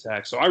Virginia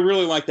Tech. So I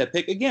really like that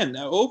pick. Again,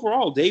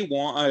 overall, day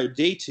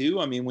 2,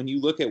 I mean, when you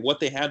look at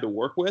what they had to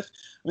work with,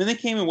 I mean, they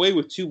came away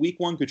with 2 week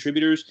 1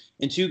 contributors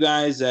and 2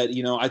 guys that,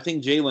 I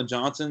think Jalen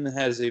Johnson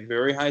has a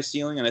very high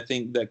ceiling, and I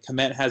think that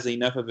Kmet has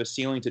enough of a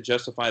ceiling to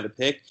justify the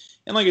pick.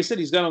 And like I said,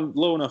 he's got a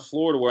low enough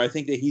floor to where I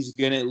think that he's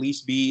going to at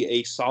least be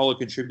a solid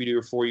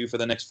contributor for you for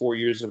the next 4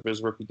 years of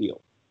his rookie deal.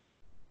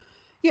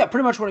 Yeah,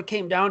 pretty much what it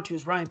came down to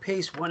is Ryan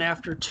Pace went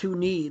after 2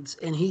 needs,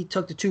 and he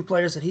took the 2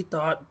 players that he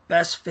thought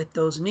best fit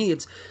those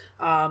needs.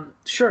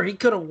 Sure, he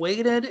could have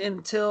waited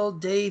until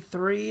day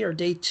 3 or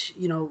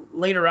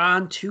later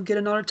on to get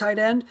another tight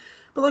end.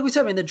 But like we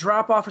said, I mean, the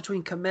drop off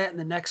between Kmet and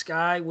the next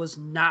guy was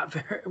not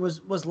very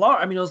was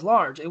large. I mean, it was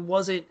large. It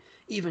wasn't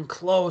even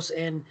close.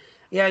 And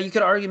yeah, you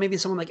could argue maybe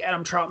someone like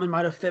Adam Troutman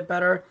might have fit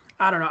better.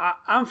 I don't know.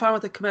 I'm fine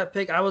with the Kmet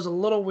pick. I was a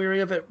little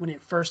weary of it when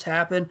it first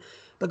happened,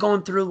 but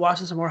going through,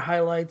 watching some more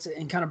highlights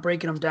and kind of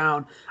breaking them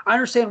down, I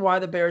understand why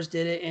the Bears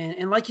did it.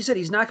 And like you said,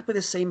 he's not going to be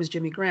the same as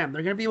Jimmy Graham.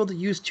 They're going to be able to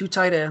use 2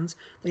 tight ends.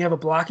 They have a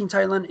blocking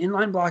tight end,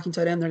 inline blocking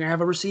tight end. They're going to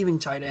have a receiving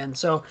tight end.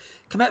 So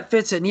Kmet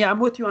fits it. And yeah, I'm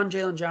with you on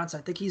Jalen Johnson.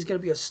 I think he's going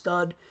to be a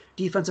stud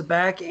defensive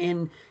back.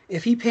 And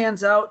if he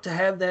pans out to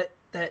have that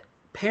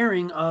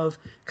pairing of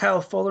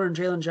Kyle Fuller and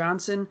Jalen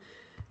Johnson,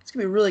 it's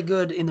going to be really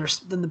good in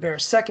the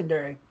Bears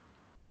secondary.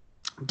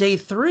 Day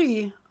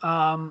 3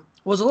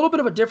 was a little bit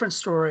of a different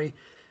story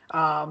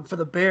for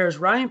the Bears.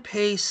 Ryan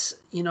Pace,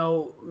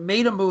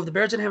 made a move. The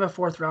Bears didn't have a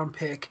 4th round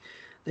pick.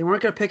 They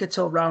weren't going to pick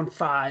until round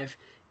 5.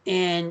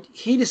 And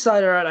he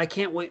decided, all right, I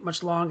can't wait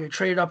much longer. He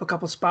traded up a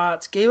couple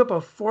spots, gave up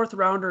a 4th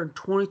rounder in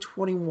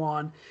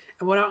 2021,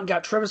 and went out and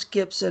got Travis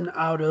Gibson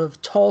out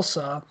of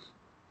Tulsa,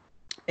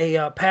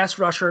 a pass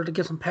rusher to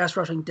give some pass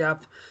rushing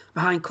depth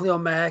behind Khalil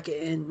Mack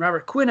and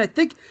Robert Quinn. I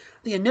think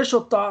the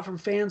initial thought from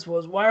fans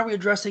was, why are we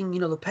addressing,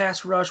 the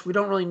pass rush? We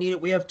don't really need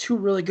it. We have 2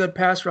 really good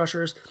pass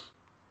rushers.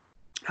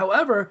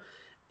 However,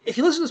 if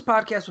you listen to this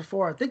podcast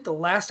before, I think the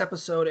last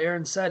episode,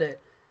 Aaron said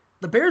it,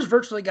 the Bears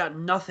virtually got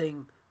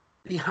nothing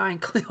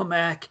behind Khalil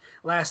Mack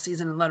last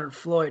season and Leonard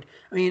Floyd.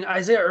 I mean,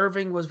 Isaiah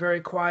Irving was very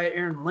quiet.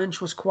 Aaron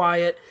Lynch was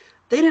quiet.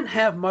 They didn't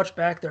have much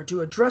back there.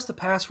 To address the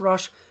pass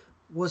rush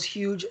was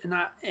huge.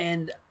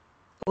 And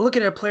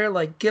looking at a player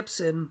like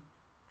Gibson,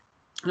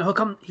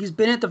 he's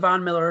been at the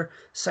Von Miller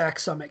Sack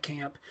Summit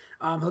camp.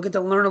 He'll get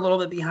to learn a little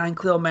bit behind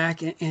Khalil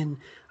Mack and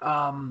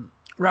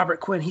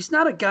Robert Quinn. He's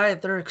not a guy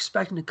that they're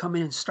expecting to come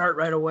in and start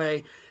right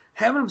away.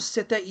 Having him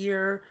sit that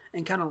year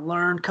and kind of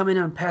learn, come in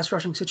on pass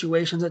rushing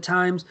situations at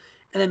times,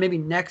 and then maybe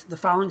the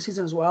following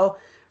season as well,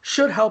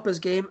 should help his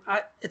game.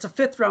 It's a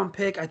 5th round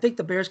pick. I think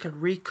the Bears could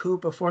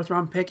recoup a 4th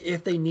round pick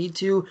if they need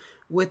to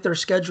with their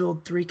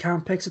scheduled 3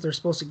 count picks that they're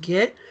supposed to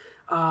get.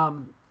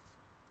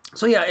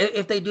 So yeah,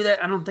 if they do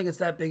that, I don't think it's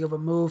that big of a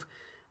move.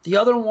 The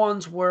other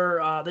ones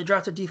were they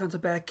drafted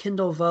defensive back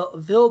Kendall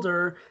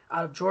Vilder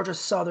out of Georgia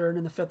Southern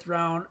in the 5th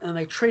round, and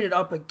they traded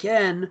up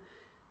again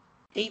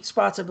 8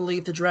 spots, I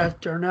believe, to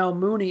draft Darnell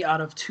Mooney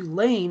out of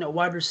Tulane, a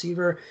wide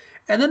receiver.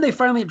 And then they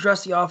finally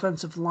addressed the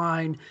offensive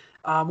line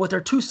with their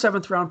 2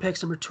 7th-round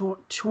picks, number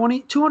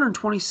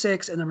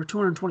 226 and number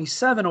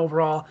 227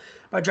 overall,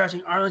 by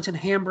drafting Arlington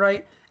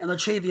Hambright and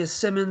Latavius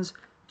Simmons,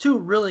 2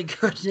 really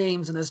good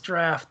names in this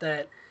draft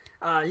that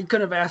you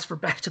couldn't have asked for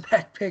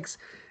back-to-back picks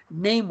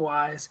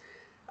name-wise.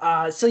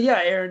 So yeah,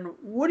 Aaron,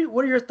 what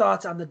are your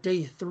thoughts on the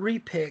day 3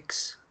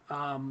 picks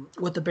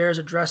with the Bears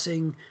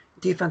addressing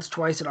defense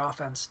twice and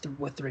offense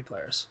with 3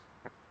 players?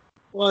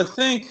 Well, I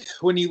think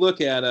when you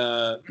look at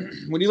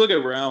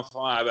round 5,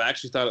 I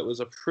actually thought it was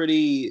a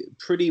pretty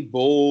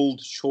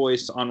bold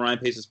choice on Ryan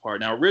Pace's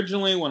part. Now,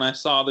 originally when I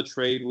saw the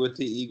trade with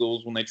the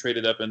Eagles when they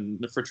traded up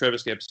for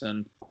Travis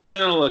Gibson,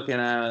 looking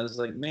at it, I was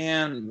like,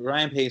 man,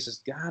 Ryan Pace has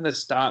got to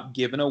stop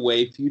giving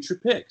away future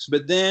picks.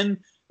 But then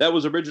that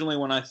was originally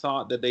when I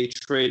thought that they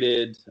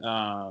traded,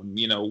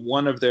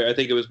 one of their, I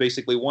think it was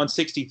basically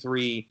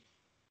 163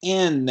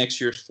 and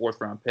next year's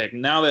 4th round pick.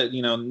 Now that,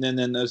 and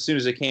then as soon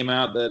as it came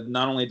out that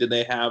not only did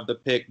they have the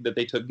pick that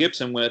they took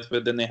Gibson with,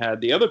 but then they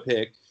had the other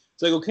pick,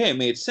 it's like, okay, it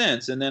made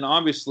sense. And then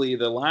obviously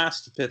the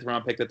last 5th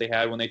round pick that they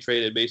had when they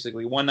traded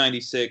basically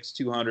 196,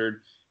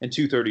 200, and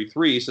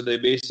 233. So they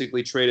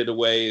basically traded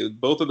away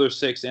both of their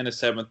 6th and a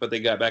 7th, but they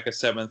got back a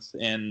 7th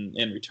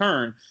in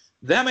return.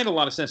 That made a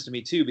lot of sense to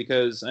me too,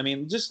 because I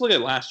mean, just look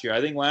at last year.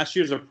 I think last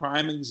year's a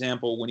prime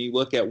example when you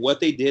look at what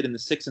they did in the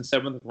 6th and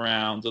 7th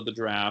rounds of the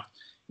draft,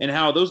 and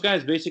how those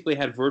guys basically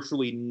had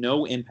virtually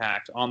no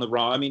impact on the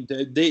raw. I mean,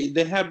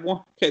 they had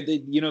one,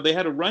 they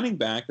had a running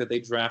back that they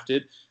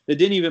drafted that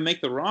didn't even make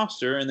the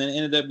roster, and then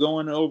ended up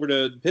going over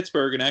to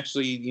Pittsburgh and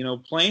actually,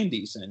 playing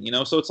decent.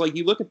 So it's like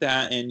you look at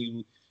that and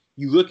you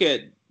look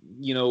at,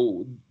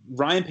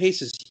 Ryan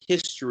Pace's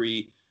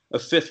history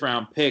of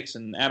 5th-round picks,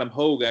 and Adam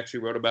Hogue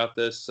actually wrote about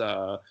this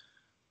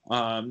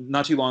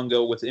not too long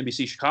ago with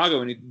NBC Chicago,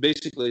 and he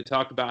basically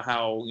talked about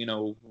how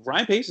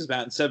Ryan Pace is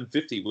batting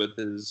 750 with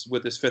his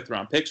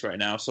 5th-round picks right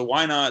now. So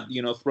why not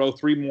throw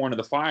 3 more into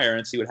the fire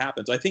and see what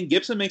happens? I think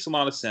Gibson makes a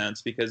lot of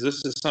sense, because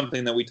this is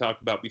something that we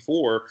talked about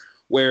before,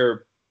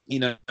 where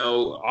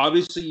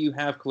obviously you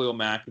have Khalil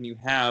Mack and you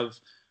have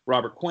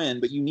Robert Quinn,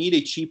 but you need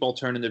a cheap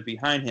alternative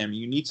behind him.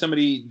 You need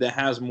somebody that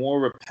has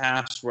more of a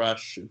pass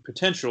rush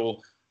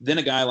potential than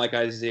a guy like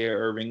Isaiah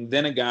Irving,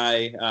 then a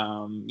guy,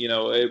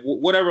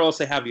 whatever else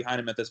they have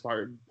behind him at this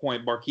point.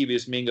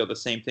 Barkevious Mingo, the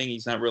same thing.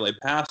 He's not really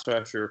a pass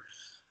rusher.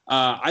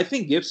 I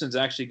think Gibson's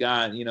actually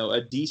got,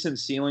 a decent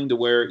ceiling to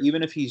where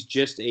even if he's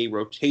just a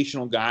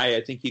rotational guy,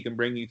 I think he can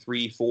bring you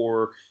 3,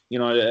 4,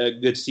 a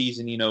good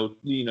season,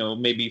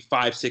 maybe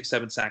 5, 6,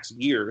 7 sacks a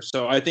year.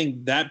 So I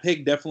think that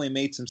pick definitely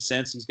made some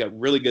sense. He's got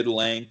really good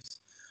length.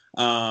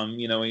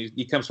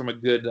 He comes from a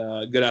good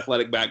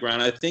athletic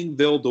background. I think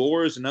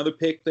Vildor is another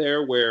pick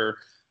there where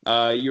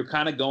you're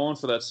kind of going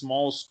for that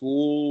small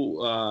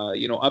school,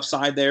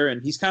 upside there.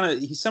 And he's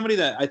somebody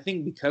that I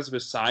think because of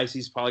his size,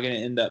 he's probably going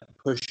to end up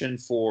pushing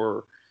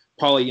for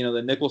probably,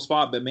 the nickel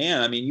spot. But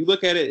man, I mean, you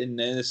look at it, and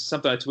this is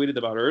something I tweeted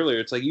about earlier.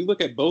 It's like you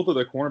look at both of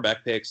their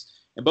cornerback picks,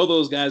 and both of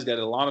those guys got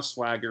a lot of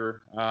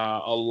swagger,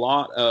 a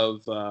lot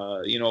of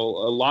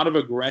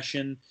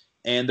aggression.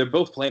 And they're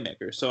both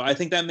playmakers. So I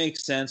think that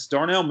makes sense.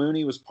 Darnell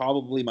Mooney was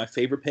probably my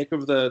favorite pick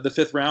of the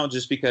 5th round,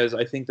 just because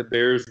I think the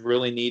Bears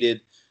really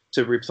needed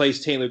to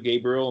replace Taylor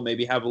Gabriel,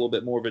 maybe have a little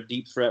bit more of a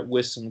deep threat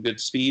with some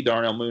good speed.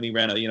 Darnell Mooney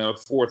ran a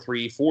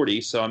 4.3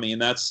 40. So, I mean,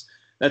 that's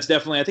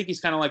definitely, I think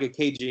he's kind of like a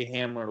KJ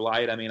Hamler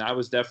light. I mean, I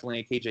was definitely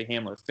a KJ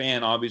Hamler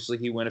fan. Obviously,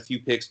 he went a few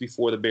picks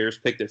before the Bears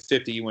picked at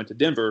 50. He went to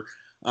Denver.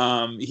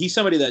 He's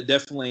somebody that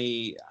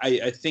definitely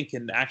I think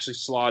can actually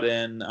slot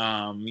in,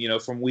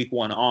 from week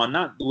 1 on,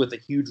 not with a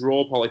huge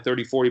role, probably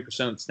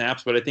 30-40% of the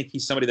snaps, but I think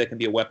he's somebody that can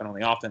be a weapon on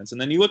the offense.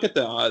 And then you look at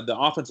the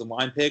offensive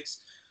line picks.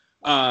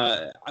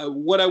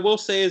 What I will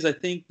say is I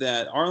think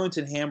that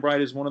Arlington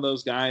Hambright is one of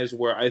those guys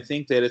where I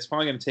think that it's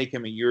probably going to take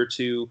him a year or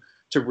two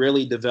to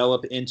really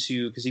develop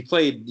into, because he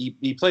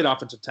played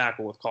offensive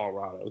tackle with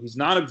Colorado. He's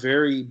not a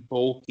very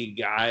bulky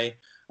guy.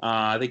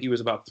 I think he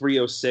was about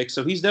 306,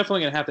 so he's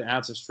definitely going to have to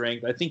add some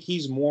strength. I think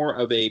he's more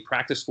of a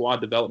practice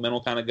squad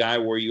developmental kind of guy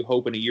where you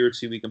hope in a year or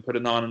two he can put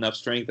on enough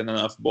strength and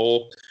enough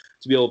bulk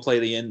to be able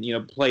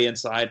to play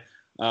inside.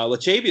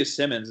 Latavius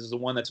Simmons is the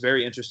one that's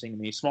very interesting to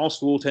me. Small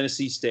school,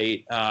 Tennessee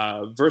State.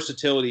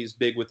 Versatility is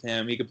big with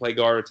him. He can play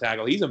guard or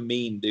tackle. He's a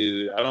mean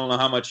dude. I don't know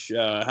how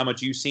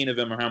much you've seen of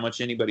him or how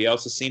much anybody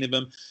else has seen of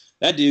him.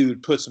 That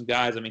dude puts some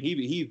guys. I mean,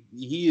 he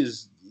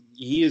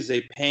is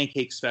a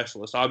pancake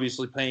specialist.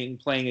 Obviously,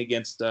 playing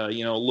against a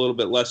little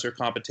bit lesser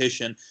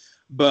competition,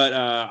 but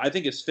I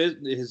think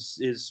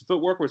his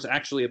footwork was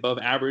actually above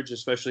average,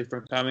 especially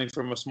from coming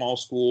from a small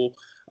school.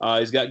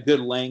 He's got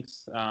good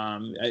length.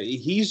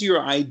 He's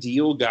your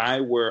ideal guy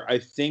where I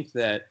think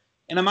that,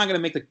 and I'm not going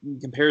to make the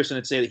comparison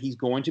and say that he's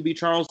going to be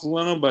Charles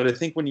Leno, but I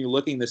think when you're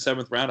looking the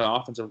 7th round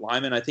of offensive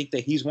lineman, I think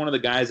that he's one of the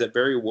guys at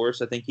very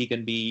worst. I think he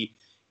can be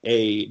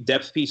a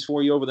depth piece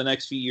for you over the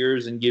next few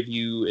years and give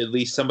you at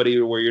least somebody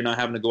where you're not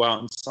having to go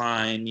out and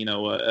sign,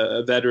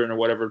 a veteran or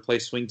whatever to play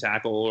swing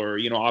tackle or,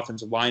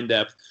 offensive line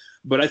depth.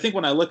 But I think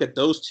when I look at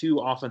those 2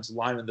 offensive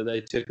linemen that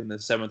they took in the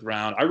 7th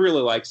round, I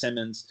really like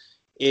Simmons.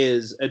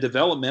 Is a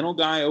developmental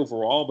guy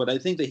overall, but I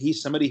think that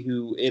he's somebody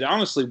who it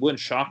honestly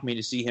wouldn't shock me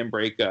to see him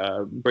break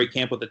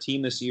camp with the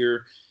team this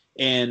year.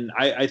 And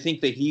I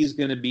think that he's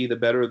going to be the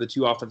better of the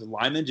 2 offensive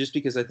linemen, just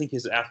because I think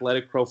his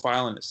athletic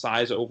profile and his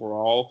size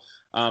overall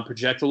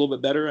project a little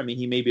bit better. I mean,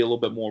 he may be a little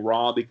bit more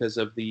raw because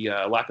of the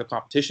lack of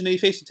competition that he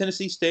faced at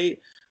Tennessee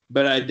State,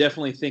 but I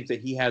definitely think that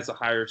he has a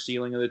higher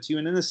ceiling of the 2.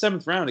 And in the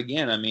 7th round,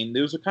 again, I mean,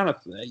 those are kind of,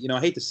 I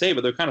hate to say,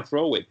 but they're kind of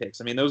throwaway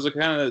picks. I mean, those are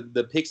kind of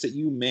the picks that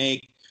you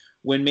make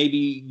when maybe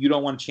you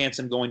don't want to chance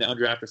him going to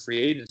undrafted free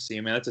agency.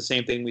 I mean, that's the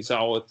same thing we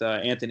saw with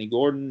Anthony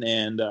Gordon,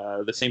 and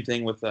the same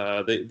thing with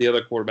the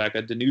other quarterback,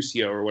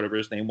 Denucio or whatever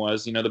his name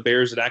was. The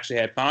Bears had actually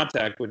had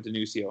contact with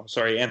Denucio.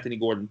 Sorry, Anthony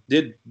Gordon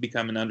did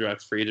become an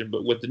undrafted free agent,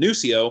 but with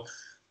Denucio,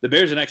 the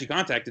Bears had actually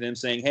contacted him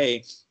saying,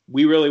 hey,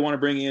 we really want to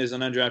bring you as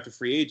an undrafted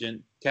free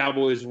agent.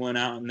 Cowboys went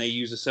out and they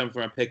used a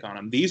 7th-round pick on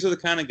him. These are the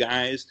kind of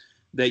guys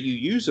that you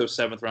use those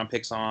 7th-round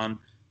picks on,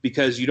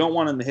 because you don't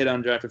want them to hit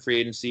undrafted free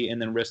agency and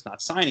then risk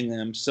not signing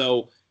them.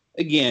 So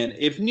again,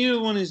 if neither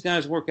one of these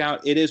guys work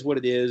out, it is what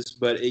it is.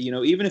 But,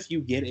 even if you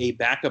get a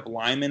backup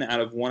lineman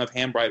out of one of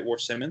Hambright or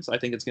Simmons, I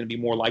think it's going to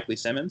be more likely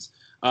Simmons,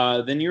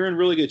 then you're in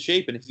really good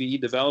shape. And if he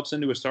develops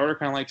into a starter,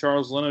 kind of like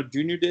Charles Leno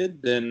Jr.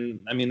 did, then,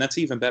 that's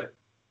even better.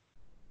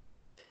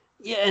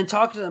 Yeah, and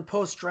talking to them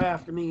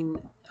post-draft,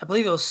 I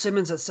believe it was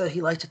Simmons that said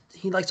he likes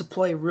to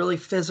play really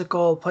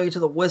physical, play to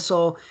the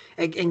whistle,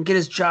 and get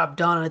his job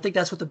done. And I think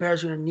that's what the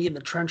Bears are going to need in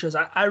the trenches.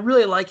 I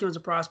really like him as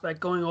a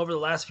prospect going over the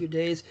last few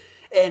days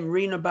and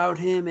reading about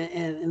him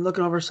and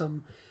looking over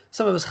some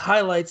of his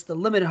highlights, the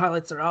limited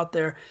highlights that are out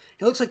there.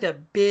 He looks like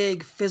that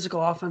big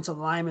physical offensive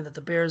lineman that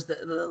the Bears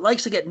that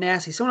likes to get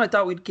nasty. Someone I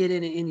thought we'd get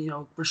in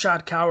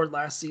Rashad Coward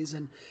last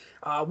season.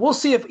 We'll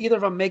see if either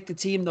of them make the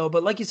team, though.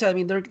 But like you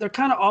said, they're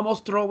kind of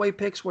almost throwaway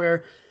picks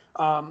where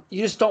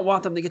you just don't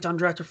want them to get to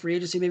undrafted free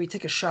agency. Maybe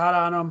take a shot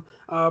on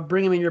them,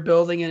 bring them in your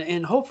building,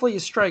 and hopefully you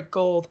strike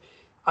gold.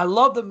 I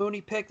love the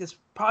Mooney pick. It's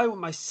probably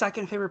my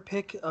second favorite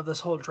pick of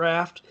this whole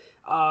draft.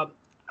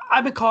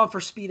 I've been calling for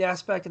speed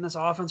aspect in this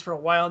offense for a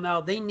while now.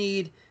 They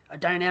need a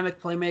dynamic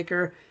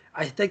playmaker.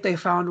 I think they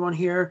found one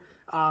here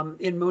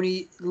in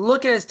Mooney.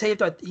 Look at his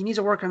tape. He needs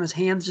to work on his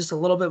hands just a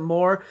little bit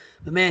more.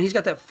 But, man, he's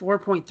got that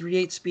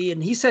 4.38 speed,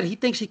 and he said he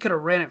thinks he could have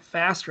ran it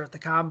faster at the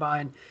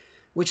combine,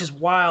 which is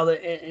wild. And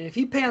if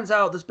he pans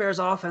out, this Bears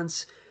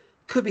offense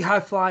could be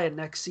high-flying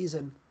next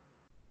season.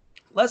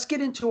 Let's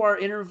get into our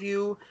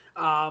interview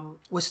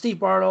with Steve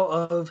Bartle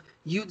of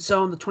Ute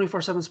Zone, the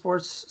 24/7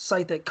 sports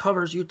site that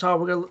covers Utah.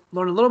 We're going to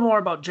learn a little more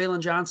about Jalen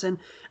Johnson,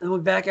 and we'll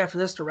be back after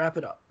this to wrap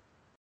it up.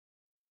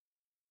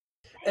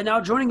 And now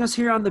joining us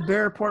here on the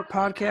Bear Report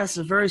podcast is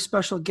a very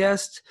special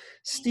guest,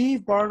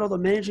 Steve Bartle, the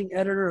managing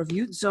editor of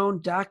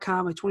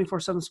UteZone.com, a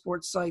 24/7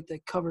 sports site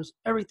that covers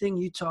everything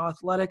Utah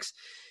athletics.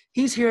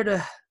 He's here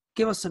to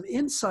give us some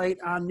insight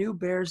on new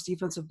Bears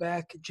defensive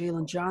back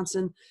Jalen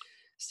Johnson.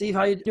 Steve,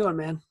 how you doing,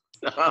 man?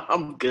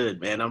 I'm good,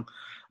 man.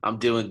 I'm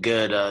doing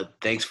good.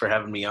 Thanks for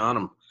having me on.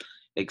 I'm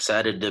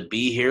excited to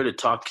be here to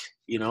talk,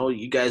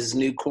 you guys'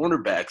 new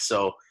cornerback.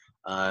 So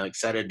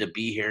excited to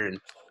be here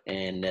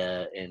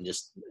and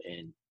just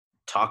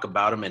talk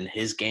about him and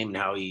his game and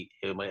how he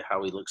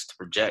looks to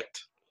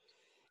project.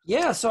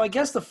 Yeah, so I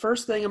guess the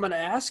first thing I'm going to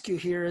ask you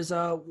here is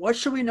what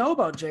should we know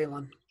about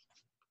Jalen?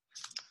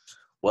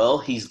 Well,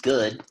 he's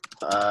good.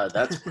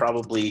 That's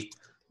probably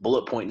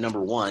bullet point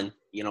number one.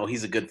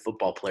 He's a good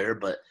football player,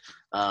 but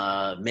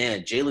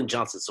man, Jalen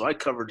Johnson. So I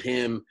covered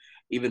him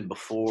even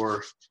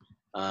before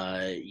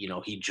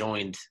he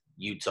joined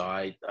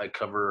Utah. I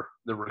cover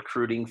the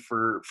recruiting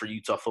for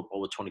Utah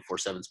football with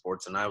 24/7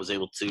 Sports, and I was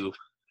able to,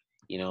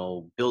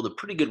 build a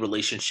pretty good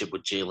relationship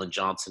with Jalen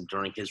Johnson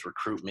during his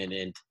recruitment.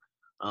 And,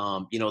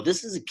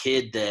 this is a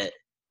kid that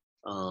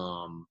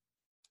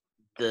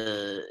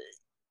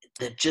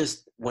that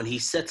just when he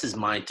sets his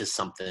mind to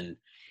something,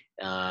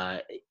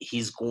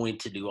 he's going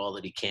to do all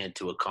that he can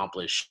to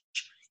accomplish,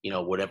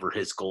 whatever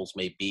his goals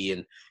may be.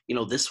 And,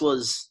 this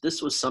was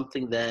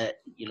something that,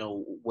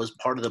 was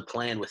part of the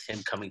plan with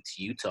him coming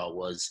to Utah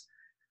was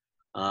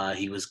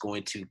he was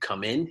going to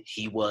come in.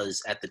 He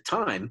was, at the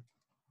time,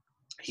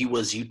 he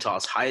was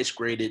Utah's highest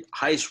rated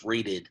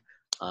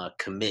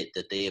commit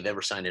that they have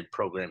ever signed in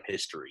program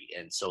history.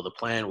 And so the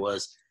plan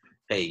was,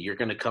 hey, you're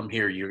going to come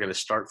here, you're going to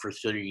start for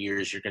 30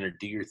 years, you're going to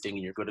do your thing,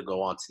 and you're going to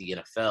go on to the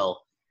NFL.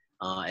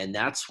 And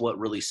that's what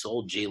really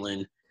sold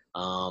Jalen,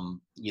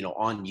 on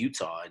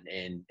Utah.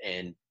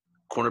 And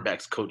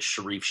cornerbacks coach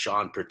Sharif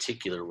Shaw in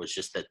particular was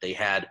just that they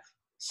had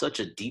such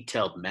a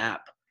detailed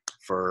map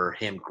for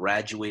him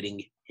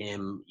graduating,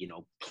 him,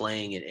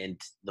 playing, and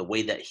the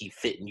way that he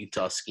fit in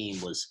Utah's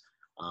scheme was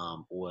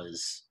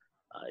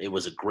it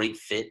was a great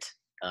fit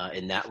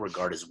in that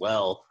regard as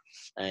well.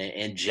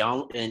 And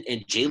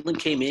Jalen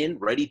came in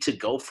ready to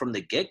go from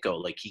the get-go.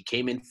 Like, he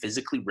came in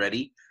physically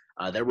ready.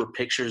 There were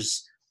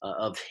pictures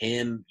of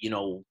him,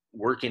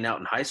 working out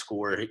in high school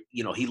where,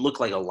 he looked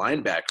like a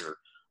linebacker.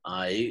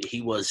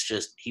 He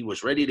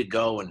was ready to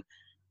go.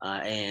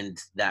 And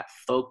that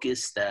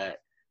focus, that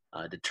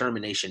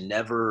determination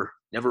never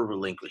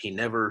relinquished. He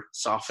never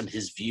softened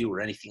his view or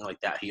anything like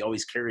that. He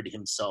always carried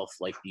himself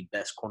like the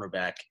best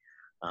cornerback,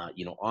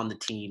 on the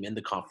team, in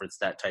the conference,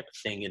 that type of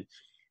thing.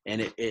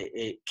 And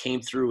it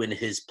came through in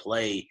his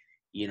play,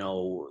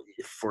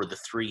 for the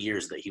 3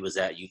 years that he was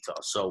at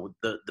Utah. So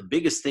the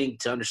biggest thing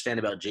to understand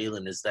about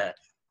Jalen is that,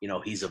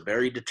 he's a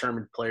very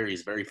determined player.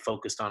 He's very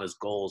focused on his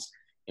goals.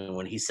 And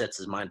when he sets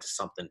his mind to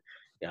something,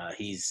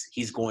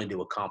 he's going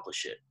to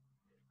accomplish it.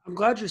 I'm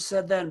glad you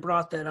said that and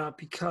brought that up,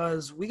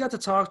 because we got to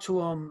talk to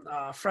him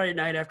Friday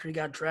night after he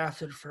got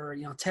drafted for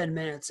 10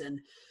 minutes.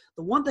 And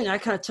the one thing I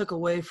kind of took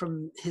away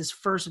from his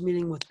first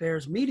meeting with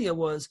Bears media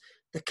was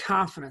the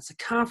confidence. The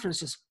confidence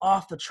just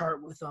off the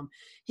chart with him.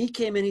 He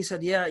came in, he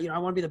said, yeah, I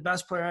want to be the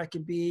best player I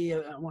can be.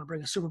 I want to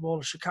bring a Super Bowl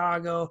to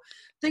Chicago,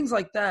 things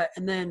like that.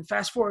 And then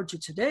fast forward to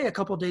today, a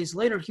couple of days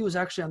later, he was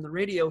actually on the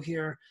radio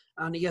here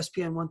on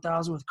ESPN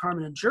 1000 with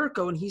Carmen and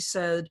Jerko, and he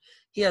said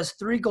he has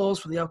 3 goals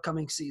for the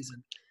upcoming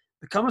season: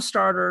 become a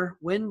starter,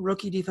 win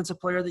Rookie Defensive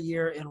Player of the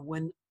Year, and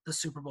win the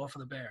Super Bowl for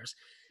the Bears.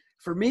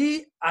 For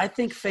me, I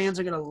think fans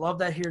are going to love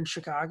that here in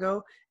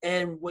Chicago.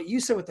 And what you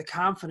said with the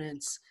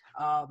confidence,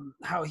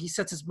 how he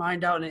sets his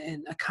mind out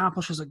and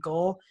accomplishes a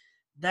goal,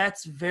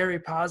 that's very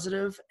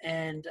positive.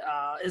 And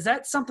is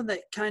that something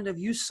that kind of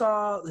you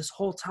saw this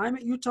whole time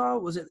at Utah?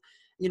 Was it,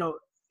 he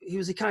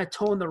kind of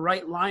towing the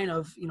right line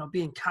of,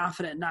 being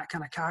confident and not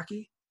kind of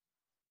cocky?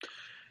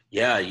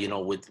 Yeah,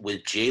 with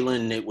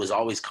Jalen, it was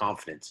always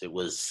confidence. It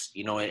was,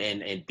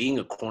 and being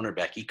a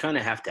cornerback, you kind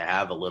of have to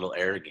have a little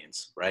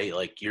arrogance, right?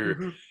 Like you're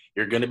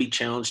going to be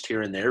challenged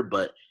here and there,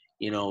 but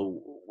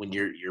when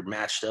you're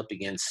matched up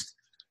against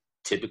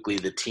typically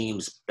the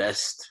team's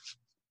best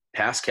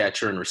pass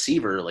catcher and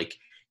receiver, like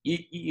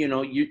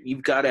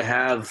you've got to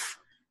have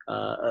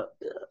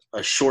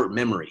a short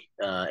memory,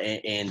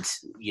 and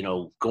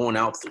going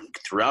out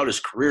throughout his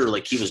career,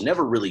 like he was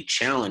never really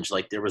challenged.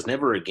 Like there was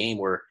never a game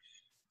where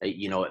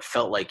it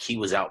felt like he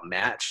was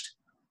outmatched,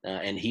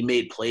 and he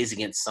made plays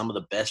against some of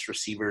the best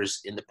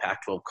receivers in the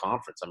Pac-12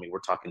 conference. I mean, we're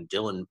talking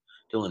Dillon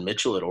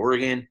Mitchell at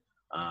Oregon.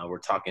 We're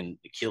talking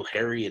N'Keal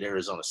Harry at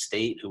Arizona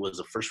State, who was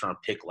a first-round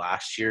pick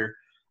last year.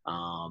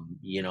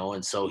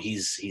 And so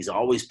he's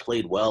always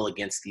played well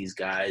against these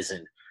guys,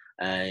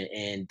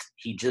 and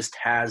he just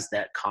has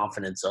that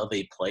confidence of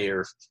a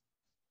player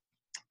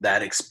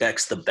that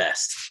expects the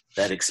best,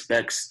 that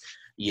expects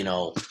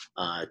to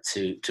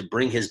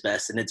bring his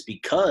best, and it's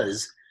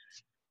because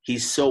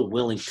he's so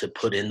willing to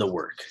put in the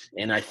work.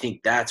 And I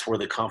think that's where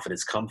the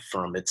confidence comes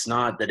from. It's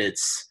not that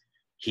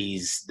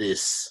he's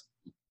this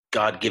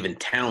God-given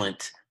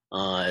talent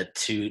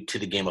to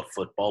the game of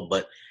football,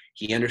 but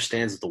he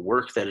understands the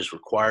work that is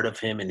required of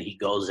him, and he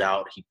goes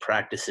out, he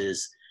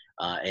practices,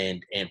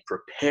 and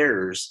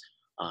prepares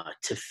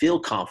to feel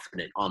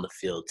confident on the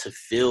field, to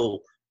feel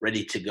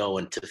ready to go,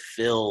 and to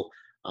feel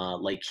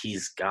like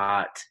he's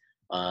got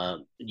a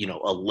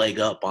leg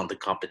up on the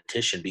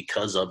competition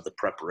because of the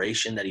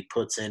preparation that he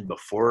puts in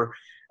before,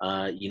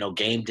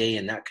 game day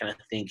and that kind of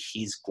thing.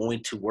 He's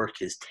going to work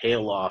his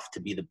tail off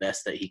to be the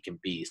best that he can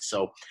be.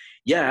 So,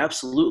 yeah,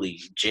 absolutely.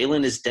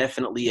 Jalen is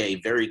definitely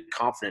a very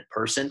confident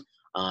person,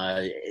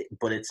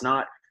 but it's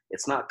not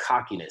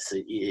cockiness.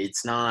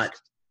 It's not,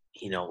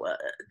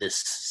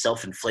 this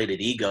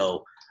self-inflated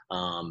ego.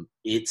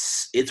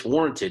 It's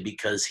warranted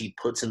because he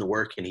puts in the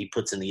work and he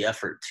puts in the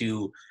effort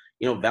to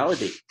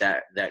validate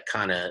that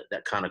kind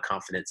of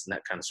confidence and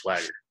that kind of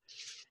swagger.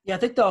 Yeah, I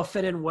think they'll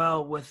fit in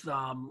well with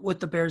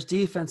the Bears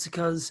defense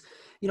because,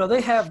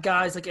 they have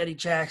guys like Eddie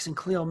Jackson,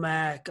 Khalil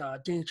Mack,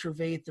 Danny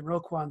Trevathan, and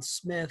Roquan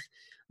Smith.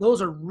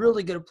 Those are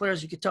really good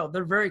players. You can tell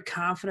they're very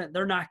confident.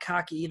 They're not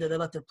cocky either. They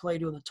let their play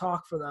doing the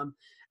talk for them.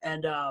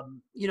 And,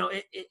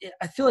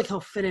 I feel like he'll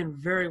fit in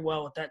very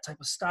well with that type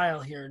of style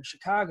here in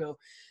Chicago.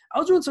 I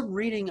was doing some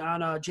reading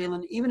on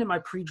Jalen, even in my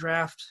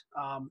pre-draft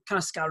kind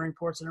of scouting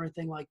reports and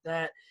everything like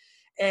that.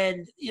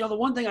 And, the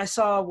one thing I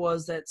saw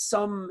was that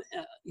some,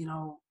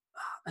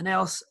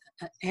 analysts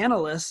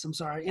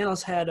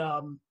had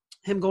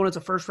him going as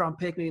a first-round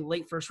pick, maybe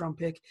late first-round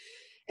pick.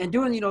 And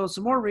doing,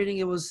 some more reading,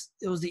 it was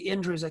the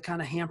injuries that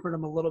kind of hampered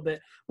him a little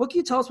bit. What can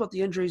you tell us about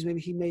the injuries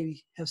maybe he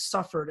may have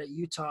suffered at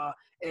Utah?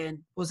 And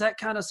was that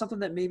kind of something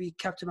that maybe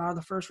kept him out of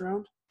the first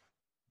round?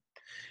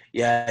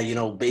 Yeah,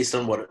 based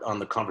on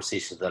the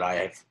conversations that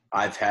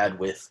I've had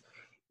with,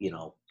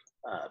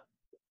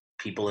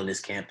 people in his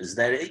camp, is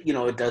that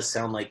it does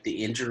sound like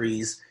the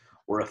injuries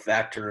were a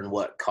factor in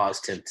what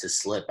caused him to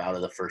slip out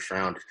of the first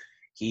round.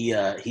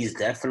 He's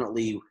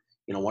definitely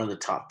one of the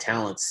top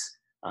talents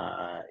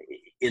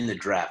in the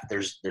draft.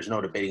 There's no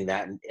debating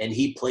that, and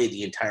he played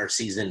the entire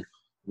season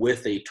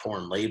with a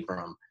torn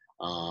labrum.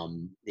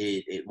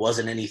 It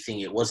wasn't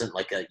anything. It wasn't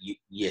like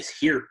you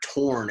hear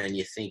torn and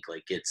you think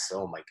like it's,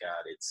 oh my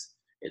God,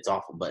 it's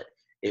awful. But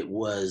it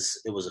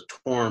was a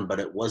torn, but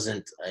it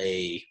wasn't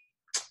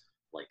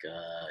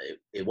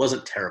it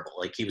wasn't terrible.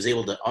 Like he was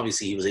able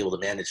to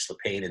manage the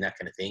pain and that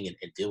kind of thing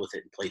and deal with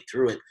it and play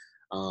through it.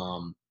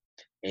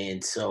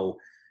 And so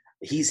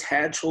he's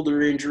had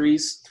shoulder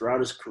injuries throughout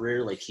his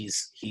career. Like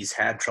he's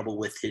had trouble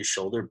with his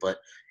shoulder, but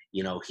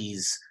he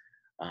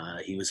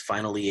was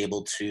finally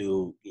able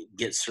to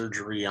get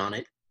surgery on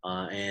it,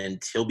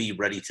 and he'll be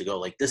ready to go.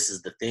 Like this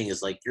is the thing,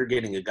 is like you're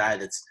getting a guy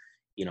that's,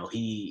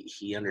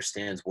 he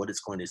understands what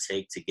it's going to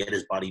take to get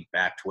his body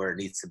back to where it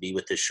needs to be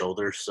with his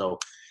shoulder. So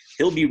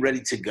he'll be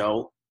ready to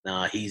go.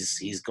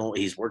 He's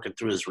working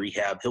through his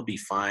rehab. He'll be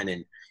fine,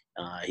 and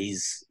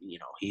he's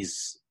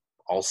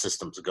all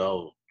systems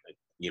go,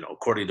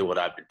 according to what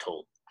I've been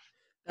told.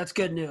 That's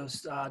good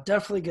news.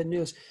 Definitely good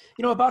news.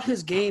 About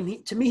his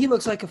game, to me, he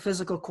looks like a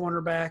physical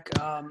cornerback.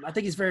 I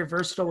think he's very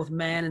versatile with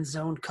man and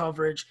zone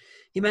coverage.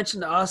 He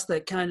mentioned to us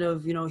that kind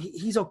of,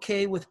 he's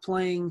okay with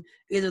playing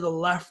either the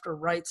left or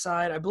right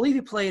side. I believe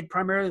he played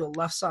primarily the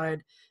left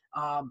side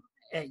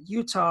at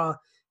Utah.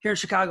 Here in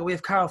Chicago, we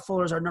have Kyle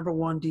Fuller as our number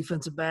one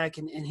defensive back,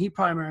 and he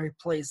primarily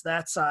plays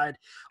that side.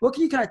 What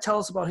can you kind of tell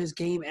us about his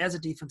game as a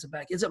defensive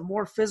back? Is it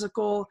more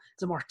physical?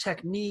 Is it more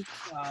technique?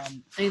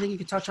 Anything you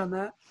can touch on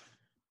that?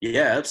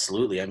 Yeah,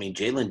 absolutely. I mean,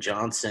 Jalen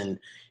Johnson,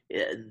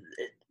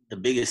 the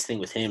biggest thing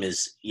with him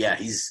is,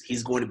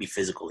 he's going to be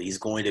physical. He's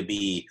going to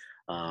be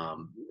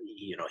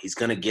He's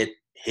going to get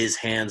his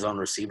hands on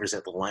receivers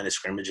at the line of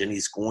scrimmage, and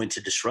he's going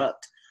to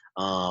disrupt.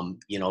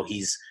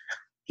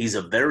 He's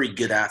a very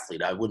good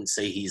athlete. I wouldn't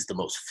say he's the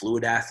most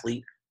fluid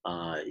athlete.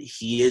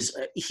 He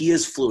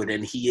is fluid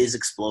and he is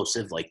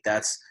explosive. Like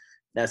that's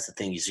the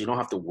thing, is you don't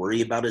have to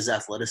worry about his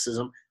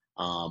athleticism.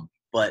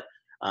 But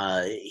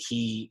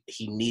he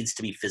needs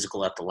to be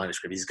physical at the line of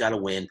scrimmage. He's got to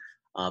win.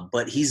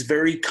 But he's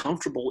very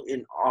comfortable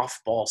in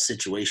off-ball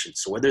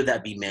situations. So whether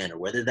that be man or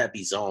whether that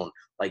be zone,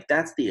 like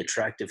that's the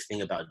attractive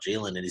thing about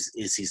Jalen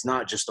is he's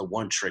not just a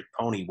one-trick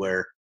pony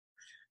where,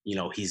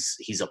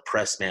 he's a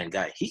press man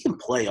guy. He can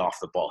play off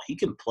the ball. He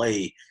can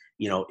play,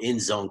 in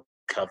zone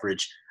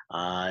coverage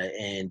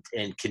and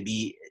can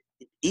be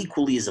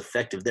equally as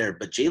effective there.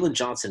 But Jalen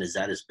Johnson is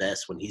at his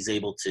best when he's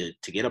able to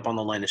get up on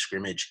the line of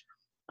scrimmage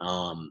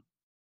and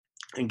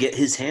get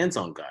his hands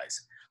on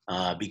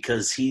guys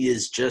because he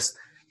is just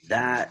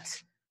that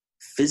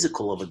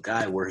physical of a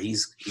guy where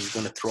he's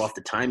going to throw off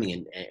the timing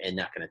and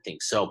that kind of thing.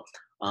 So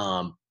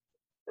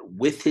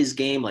with his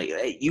game, like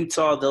at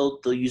Utah,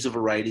 they'll use a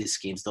variety of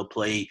schemes. They'll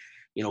play,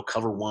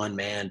 cover one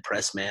man,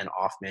 press man,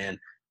 off man.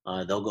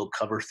 They'll go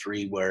cover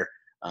three where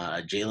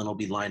Jalen will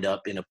be lined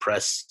up in a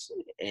press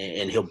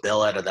and he'll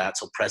bail out of that.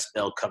 So press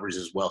bail covers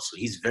as well. So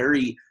he's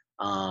very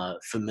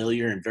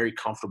familiar and very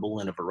comfortable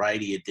in a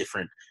variety of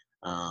different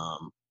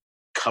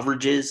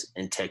coverages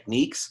and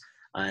techniques.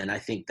 And I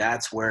think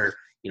that's where,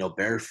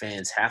 Bear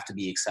fans have to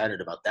be excited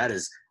about that.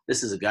 Is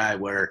this is a guy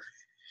where,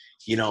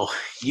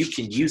 you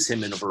can use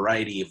him in a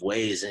variety of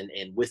ways. And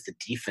with the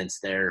defense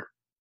there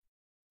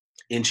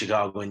in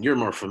Chicago, and you're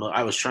more familiar.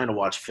 I was trying to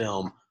watch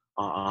film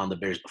on the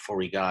Bears before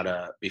we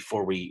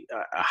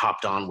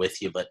hopped on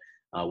with you, but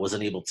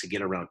wasn't able to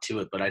get around to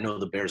it. But I know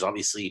the Bears,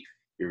 obviously,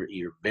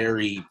 you're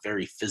very,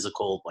 very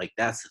physical. Like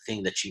that's the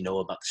thing that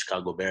about the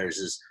Chicago Bears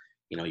is,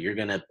 you're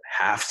going to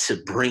have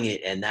to bring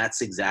it. And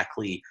that's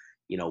exactly,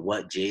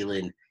 what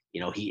Jalen,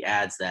 he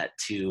adds that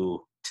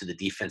to the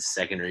defense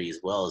secondary as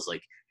well. Is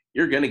like,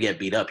 you're going to get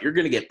beat up. You're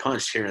going to get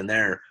punched here and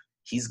there.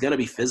 He's going to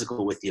be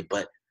physical with you.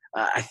 But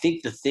I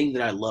think the thing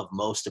that I love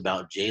most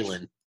about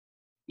Jalen,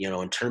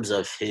 in terms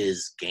of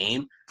his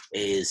game,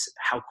 is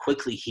how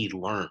quickly he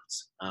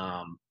learns.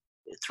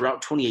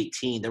 Throughout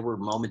 2018, there were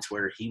moments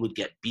where he would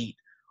get beat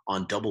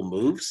on double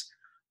moves.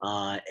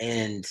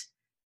 And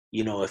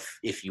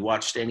if you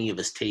watched any of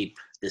his tape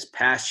this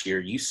past year,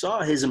 you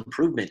saw his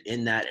improvement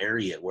in that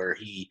area where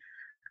he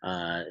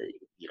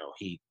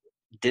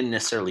didn't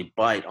necessarily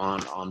bite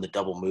on the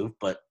double move,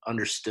 but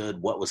understood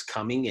what was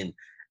coming and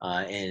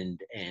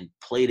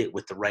played it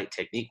with the right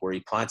technique where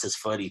he plants his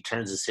foot, he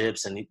turns his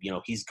hips, and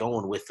he's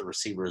going with the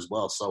receiver as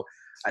well. So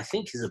I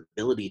think his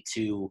ability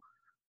to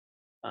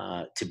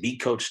be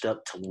coached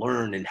up, to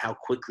learn, and how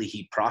quickly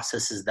he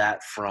processes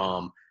that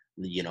from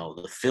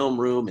the film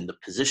room and the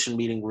position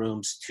meeting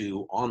rooms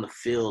to on the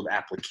field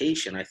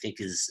application, I think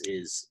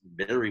is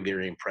very,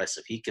 very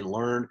impressive. He can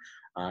learn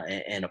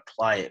and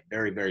apply it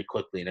very, very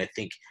quickly. And I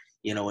think,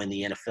 in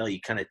the NFL, you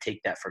kind of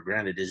take that for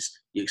granted, is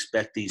you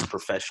expect these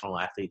professional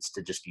athletes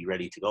to just be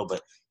ready to go.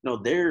 But,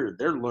 they're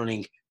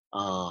learning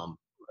a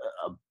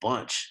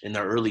bunch in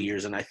their early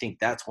years. And I think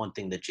that's one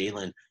thing that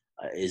Jalen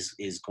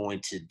is going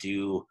to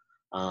do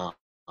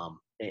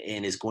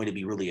and is going to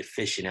be really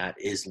efficient at,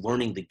 is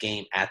learning the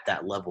game at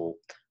that level.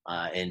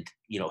 And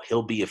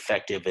he'll be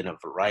effective in a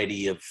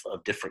variety of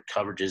different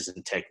coverages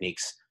and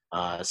techniques.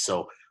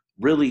 So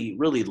really,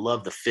 really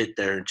love the fit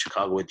there in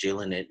Chicago with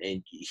Jalen,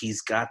 and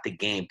he's got the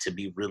game to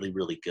be really,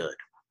 really good.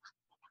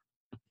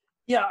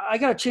 Yeah, I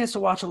got a chance to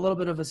watch a little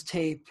bit of his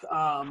tape.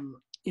 A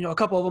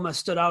couple of them that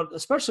stood out,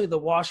 especially the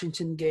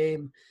Washington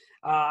game.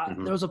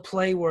 There was a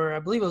play where I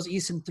believe it was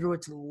Eason threw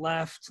it to the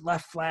left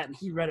flat, and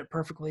he read it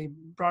perfectly,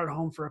 brought it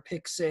home for a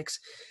pick six.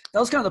 That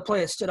was kind of the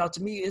play that stood out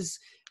to me.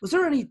 Was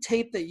there any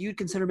tape that you'd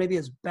consider maybe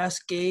his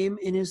best game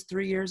in his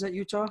 3 years at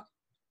Utah?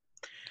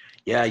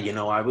 Yeah,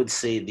 I would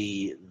say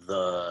the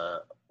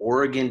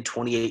Oregon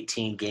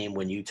 2018 game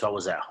when Utah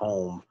was at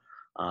home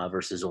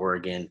versus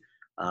Oregon.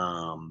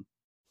 Dylan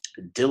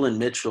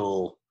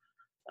Mitchell.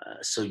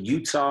 So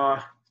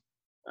Utah's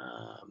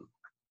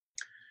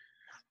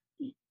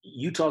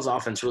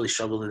offense really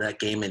struggled in that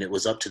game, and it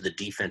was up to the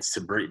defense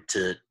it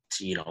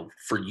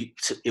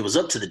was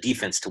up to the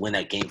defense to win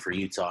that game for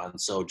Utah. And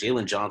so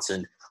Jalen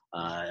Johnson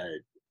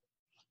had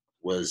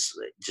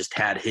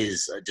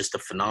his just a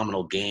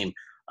phenomenal game.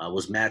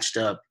 Was matched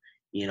up,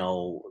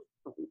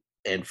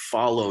 and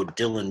followed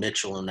Dylan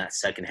Mitchell in that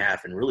second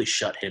half and really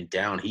shut him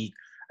down. I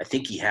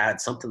think he had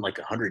something like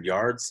 100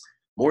 yards,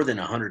 more than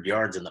 100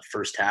 yards in the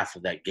first half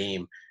of that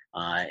game.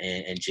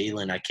 And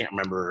Jalen, I can't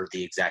remember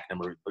the exact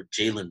number, but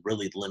Jalen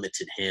really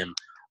limited him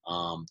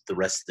the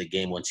rest of the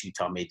game once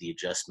Utah made the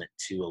adjustment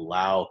to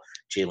allow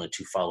Jalen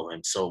to follow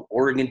him. So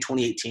Oregon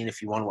 2018,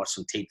 if you want to watch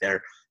some tape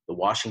there, the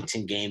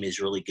Washington game is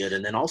really good.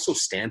 And then also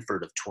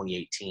Stanford of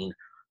 2018,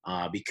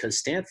 because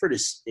Stanford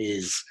is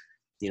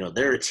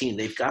they're a team.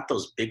 They've got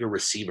those bigger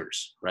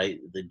receivers, right?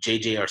 The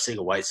J.J.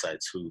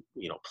 Arcega-Whitesides, who,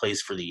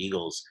 plays for the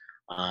Eagles.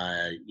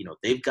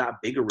 They've got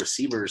bigger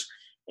receivers.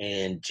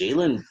 And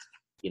Jalen,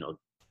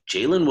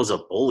 Jalen was a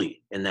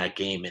bully in that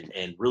game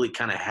and really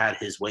kind of had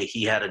his way.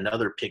 He had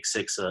another pick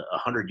six, a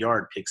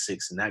 100-yard pick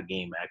six in that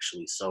game,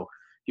 actually. So if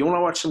you want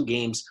to watch some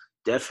games,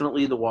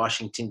 definitely the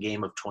Washington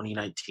game of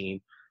 2019,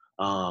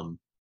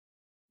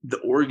 the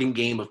Oregon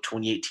game of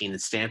 2018,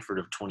 and Stanford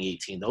of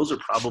 2018. Those are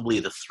probably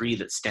the three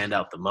that stand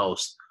out the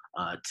most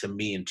to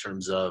me in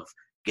terms of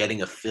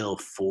getting a feel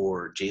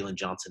for Jalen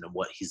Johnson and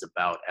what he's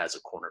about as a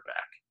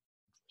cornerback.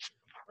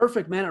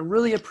 Perfect, man. I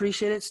really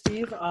appreciate it,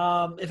 Steve.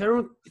 If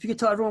you could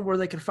tell everyone where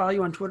they can follow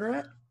you on Twitter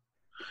at.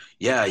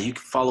 Yeah, you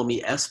can follow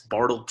me,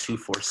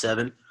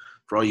 sbartle247.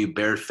 For all you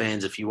Bears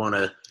fans, if you want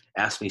to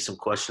ask me some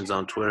questions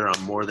on Twitter,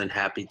 I'm more than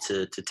happy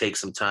to take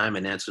some time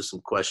and answer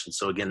some questions.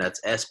 So again, that's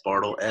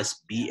sbartle,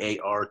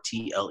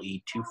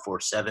 SBARTLE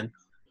 247.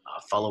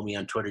 Follow me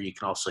on Twitter. You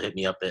can also hit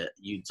me up at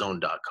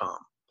utezone.com.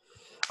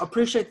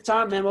 Appreciate the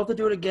time, man. We'll have to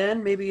do it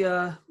again. Maybe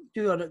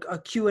do a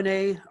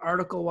Q&A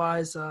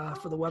article-wise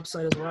for the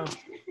website as well.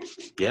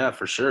 Yeah,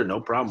 for sure.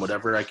 No problem.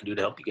 Whatever I can do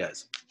to help you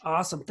guys.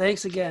 Awesome.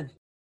 Thanks again.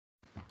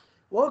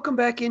 Welcome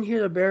back in here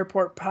to the Bear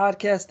Report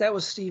podcast. That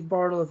was Steve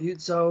Bartle of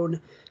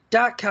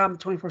UteZone.com, the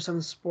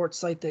 24/7 sports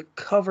site that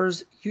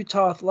covers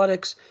Utah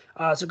athletics.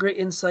 It's a great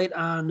insight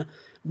on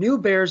new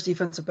Bears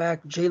defensive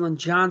back Jalen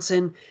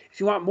Johnson. If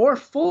you want more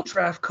full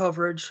draft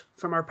coverage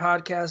from our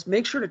podcast,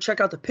 make sure to check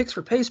out the Picks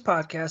for Pace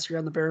podcast here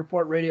on the Bear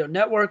Report Radio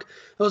Network.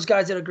 Those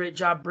guys did a great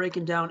job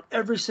breaking down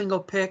every single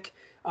pick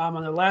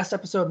on their last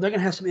episode. They're going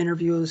to have some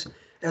interviews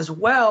as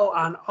well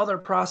on other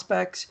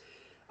prospects.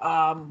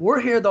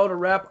 We're here, though, to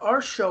wrap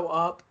our show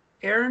up.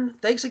 Aaron,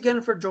 thanks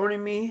again for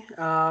joining me.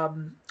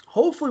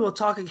 Hopefully we'll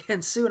talk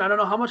again soon. I don't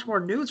know how much more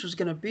news there's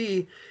going to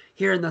be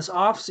here in this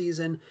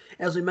offseason.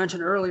 As we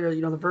mentioned earlier,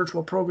 the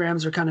virtual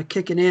programs are kind of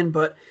kicking in,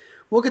 but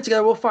we'll get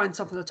together. We'll find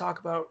something to talk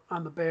about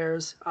on the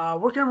Bears.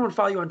 Where can everyone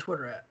follow you on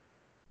Twitter at?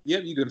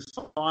 Yep, you can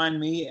find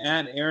me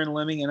at Aaron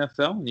Lemming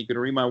NFL, and you can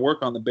read my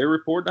work on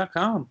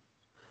thebearreport.com.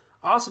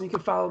 Awesome. You can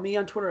follow me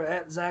on Twitter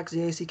at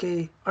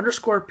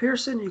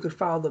ZachZACK_Pearson. You can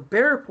follow the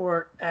Bear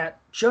Report at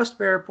Just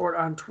Bear Report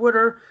on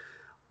Twitter.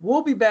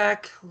 We'll be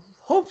back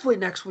hopefully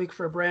next week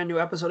for a brand new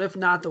episode, if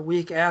not the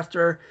week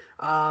after.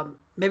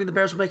 Maybe the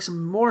Bears will make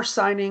some more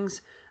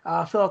signings,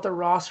 fill out their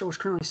roster, which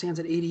currently stands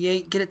at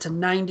 88, get it to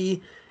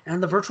 90,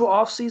 and the virtual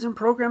off-season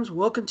programs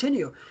will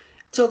continue.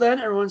 Till then,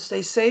 everyone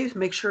stay safe.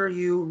 Make sure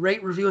you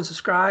rate, review, and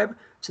subscribe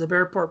to the Bear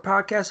Report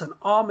podcast on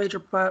all major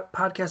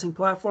podcasting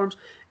platforms,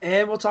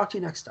 and we'll talk to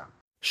you next time.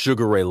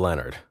 Sugar Ray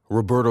Leonard,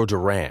 Roberto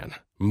Duran,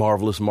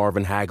 Marvelous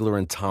Marvin Hagler,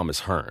 and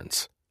Thomas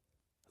Hearns.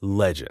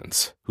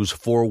 Legends, whose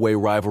four-way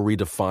rivalry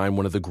defined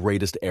one of the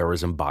greatest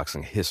eras in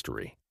boxing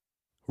history.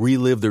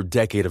 Relive their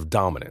decade of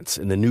dominance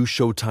in the new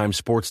Showtime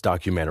sports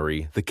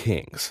documentary, The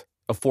Kings,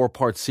 a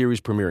 4-part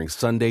series premiering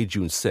Sunday,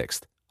 June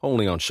 6th,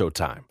 only on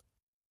Showtime.